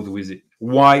that go with it.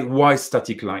 Why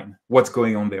Stati9n? What's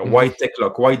going on there? Why tech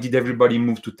lock? Why did everybody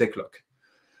move to tech lock?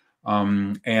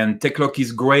 And tech lock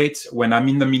is great when I'm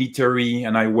in the military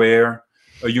and I wear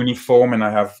a uniform and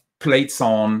I have plates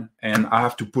on and I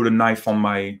have to put a knife on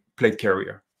my plate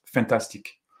carrier.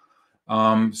 Fantastic.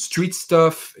 Street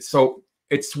stuff. So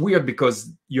it's weird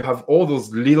because you have all those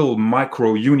little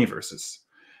micro universes,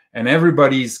 and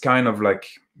everybody's kind of like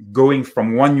going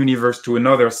from one universe to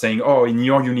another, saying, "Oh, in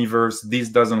your universe this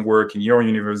doesn't work. In your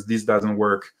universe this doesn't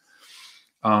work."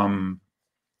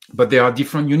 But there are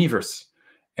different universes,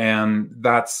 and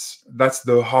that's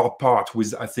the hard part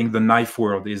with, I think, the knife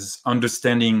world, is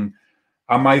understanding: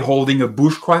 am I holding a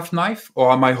bushcraft knife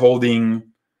or am I holding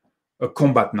a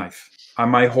combat knife?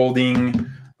 Am I holding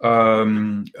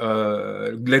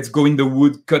let's go in the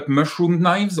wood, cut mushroom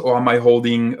knives, or am I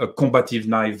holding a combative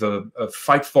knife, a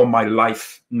fight for my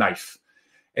life knife?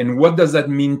 And what does that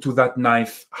mean to that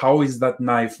knife? How is that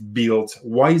knife built?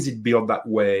 Why is it built that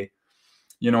way?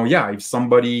 You know, yeah,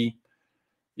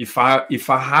 if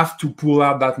I have to pull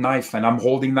out that knife and I'm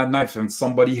holding that knife and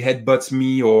somebody headbutts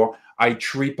me, or I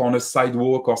trip on a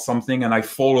sidewalk or something and I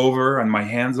fall over and my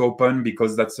hands open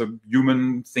because that's a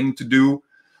human thing to do.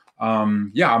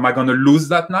 Yeah, am I going to lose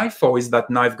that knife, or is that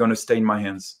knife going to stay in my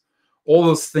hands? All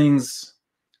those things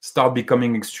start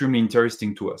becoming extremely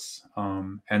interesting to us.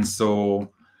 And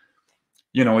so,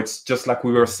 you know, it's just like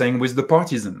we were saying with the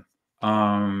partisan.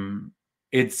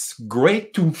 It's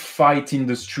great to fight in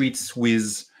the streets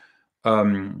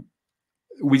in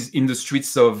the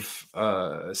streets of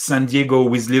San Diego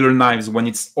with little knives when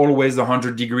it's always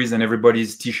 100 degrees and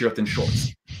everybody's t-shirt and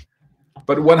shorts.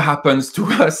 But what happens to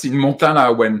us in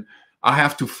Montana when I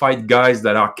have to fight guys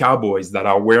that are cowboys, that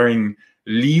are wearing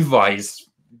Levi's,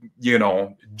 you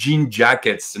know, jean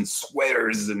jackets and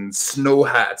sweaters and snow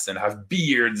hats and have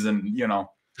beards, and, you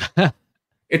know,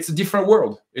 it's a different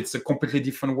world. It's a completely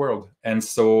different world. And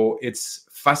so it's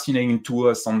fascinating to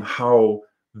us on how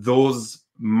those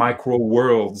micro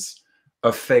worlds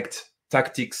affect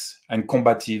tactics and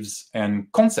combatives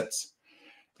and concepts.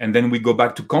 And then we go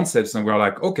back to concepts and we're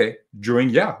like, okay,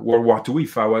 during, World War II,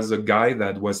 if I was a guy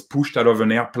that was pushed out of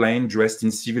an airplane dressed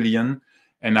in civilian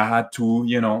and I had to,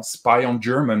 you know, spy on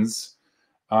Germans,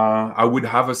 I would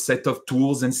have a set of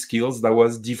tools and skills that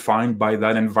was defined by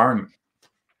that environment.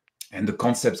 And the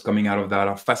concepts coming out of that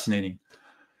are fascinating.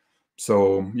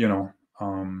 So, you know,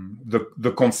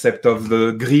 the concept of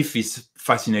the grief is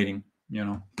fascinating, you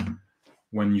know,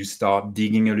 when you start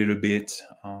digging a little bit.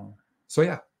 So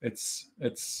yeah, it's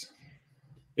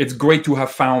great to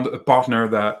have found a partner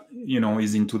that, you know,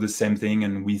 is into the same thing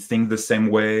and we think the same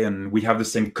way and we have the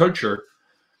same culture.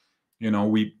 You know,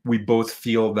 we both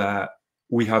feel that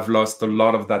we have lost a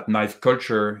lot of that knife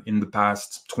culture in the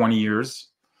past 20 years.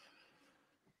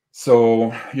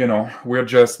 So, you know,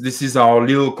 this is our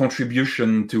little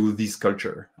contribution to this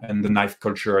culture and the knife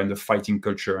culture and the fighting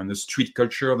culture and the street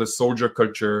culture, the soldier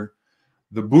culture,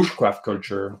 the bushcraft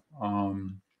culture,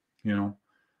 you know,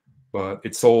 but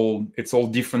it's all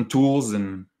different tools.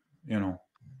 And, you know,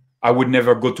 I would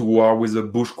never go to war with a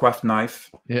bushcraft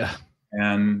knife. Yeah.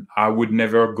 And I would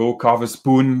never go carve a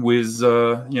spoon with,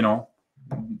 you know,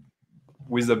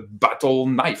 with a battle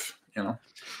knife, you know.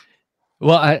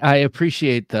 Well, I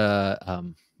appreciate the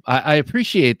I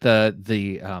appreciate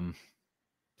the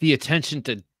attention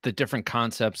to the different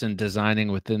concepts and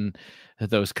designing within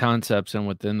those concepts and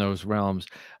within those realms.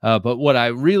 But what I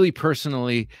really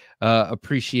personally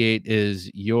appreciate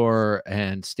is your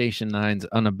and Stati9n's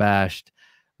unabashed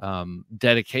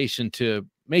dedication to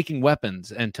making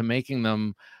weapons and to making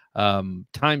them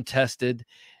time tested,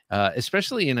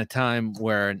 especially in a time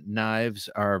where knives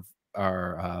are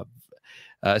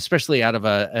especially out of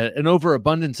an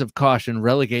overabundance of caution,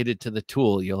 relegated to the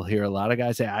tool. You'll hear a lot of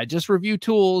guys say, I just review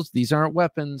tools. These aren't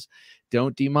weapons.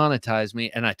 Don't demonetize me.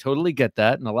 And I totally get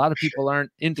that. And a lot of people aren't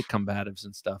into combatives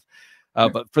and stuff.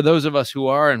 But for those of us who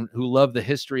are and who love the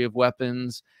history of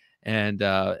weapons and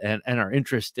are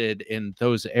interested in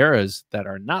those eras that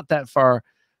are not that far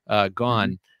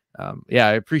gone, yeah,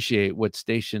 I appreciate what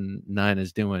Stati9n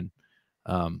is doing.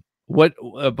 What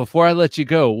before I let you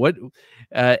go, what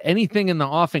anything in the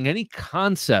offing, any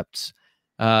concepts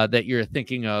that you're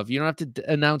thinking of? You don't have to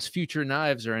announce future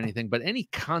knives or anything, but any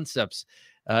concepts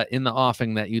in the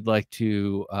offing that you'd like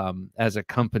to, as a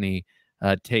company,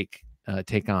 take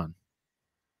on?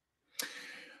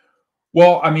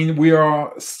 Well, I mean, we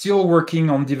are still working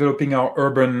on developing our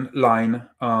urban line.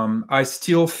 I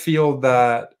still feel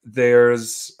that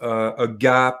there's a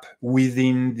gap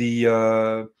within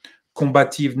the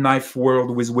combative knife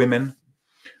world with women.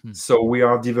 So we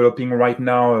are developing right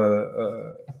now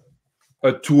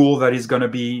a tool that is going to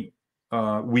be,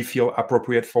 we feel,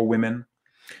 appropriate for women.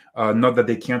 Not that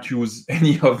they can't use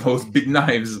any of those big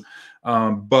knives,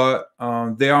 but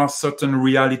there are certain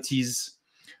realities,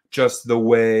 just the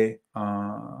way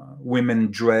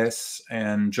women dress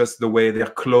and just the way their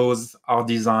clothes are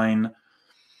designed.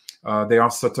 There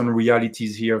are certain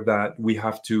realities here that we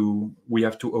have to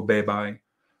obey by.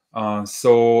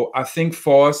 So I think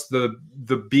for us, the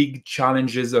big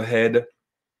challenges ahead,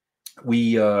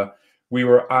 we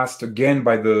were asked again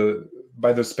by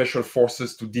the special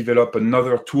forces to develop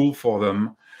another tool for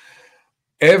them.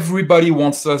 Everybody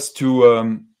wants us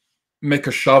to make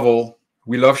a shovel.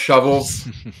 We love shovels.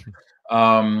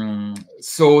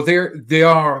 So there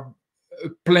are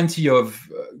plenty of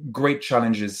great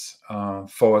challenges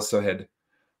for us ahead.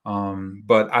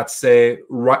 But I'd say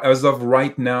as of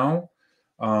right now,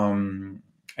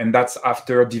 and that's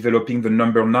after developing the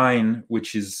number 9,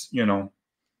 which is,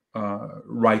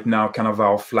 right now kind of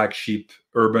our flagship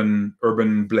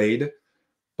urban blade.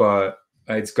 But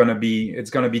it's gonna be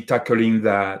tackling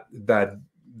that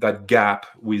gap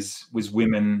with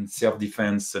women,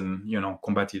 self-defense, and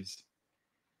combatives.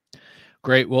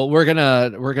 Great. Well, we're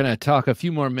gonna talk a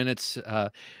few more minutes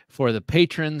for the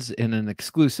patrons in an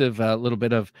exclusive little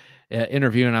bit of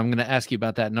interview, and I'm going to ask you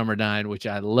about that number 9, which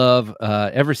I love.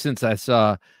 Ever since I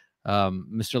saw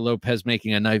Mr. Lopez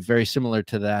making a knife very similar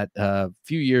to that a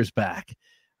few years back,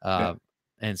 and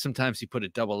sometimes he put a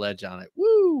double edge on it.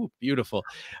 Woo, beautiful.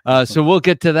 So we'll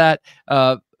get to that.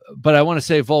 But I want to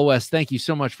say, Volwest, thank you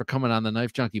so much for coming on the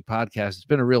Knife Junkie podcast. It's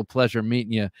been a real pleasure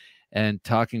meeting you and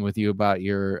talking with you about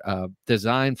your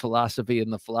design philosophy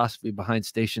and the philosophy behind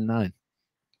Station 9.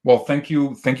 Well, thank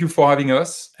you for having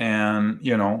us, and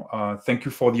thank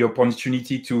you for the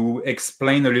opportunity to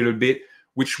explain a little bit,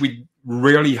 which we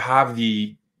rarely have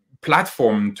the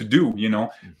platform to do.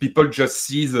 People just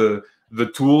see the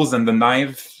tools and the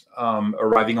knife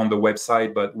arriving on the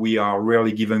website, but we are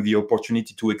rarely given the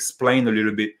opportunity to explain a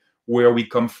little bit where we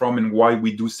come from and why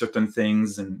we do certain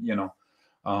things, and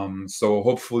so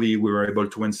hopefully we were able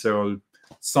to answer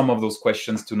some of those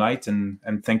questions tonight, and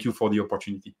thank you for the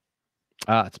opportunity.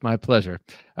 It's my pleasure.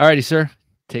 All righty, sir.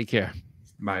 Take care.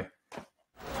 Bye.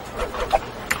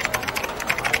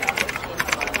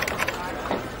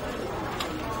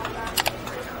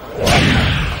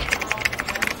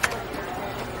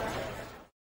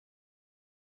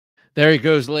 There he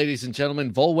goes, ladies and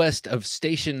gentlemen. Volwest of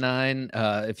Station 9.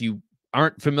 If you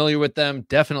aren't familiar with them,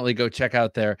 definitely go check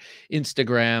out their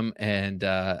Instagram and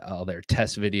all their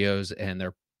test videos and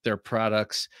their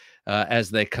products as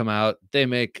they come out. They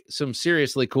make some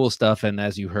seriously cool stuff, and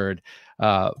as you heard,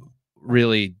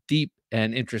 really deep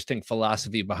and interesting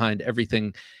philosophy behind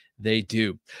everything they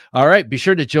do. All right, be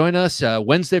sure to join us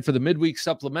Wednesday for the midweek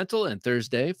supplemental and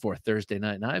Thursday for Thursday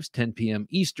Night Knives, 10 p.m.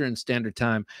 Eastern Standard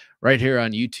Time, right here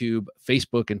on YouTube,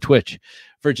 Facebook, and Twitch.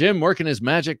 For Jim working his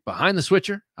magic behind the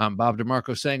switcher, I'm Bob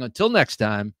DeMarco saying until next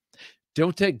time,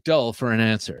 don't take dull for an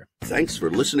answer. Thanks for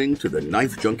listening to the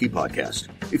Knife Junkie podcast.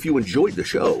 If you enjoyed the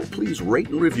show, please rate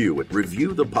and review at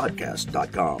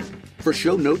reviewthepodcast.com. For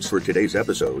show notes for today's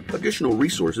episode, additional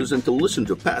resources, and to listen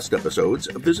to past episodes,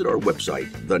 visit our website,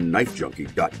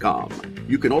 TheKnifeJunkie.com.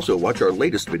 You can also watch our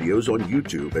latest videos on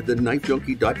YouTube at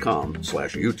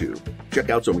TheKnifeJunkie.com/YouTube.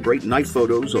 Check out some great knife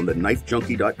photos on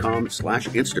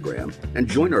TheKnifeJunkie.com/Instagram, and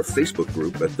join our Facebook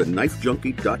group at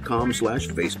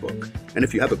TheKnifeJunkie.com/Facebook. And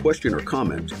if you have a question or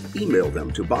comment, email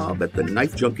them to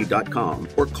bob@TheKnifeJunkie.com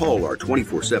or call our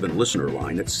 24/7 listener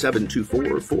line at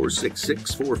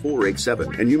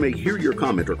 724-466-4487, and you may hear your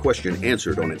comment or question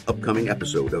answered on an upcoming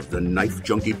episode of the Knife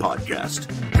Junkie podcast.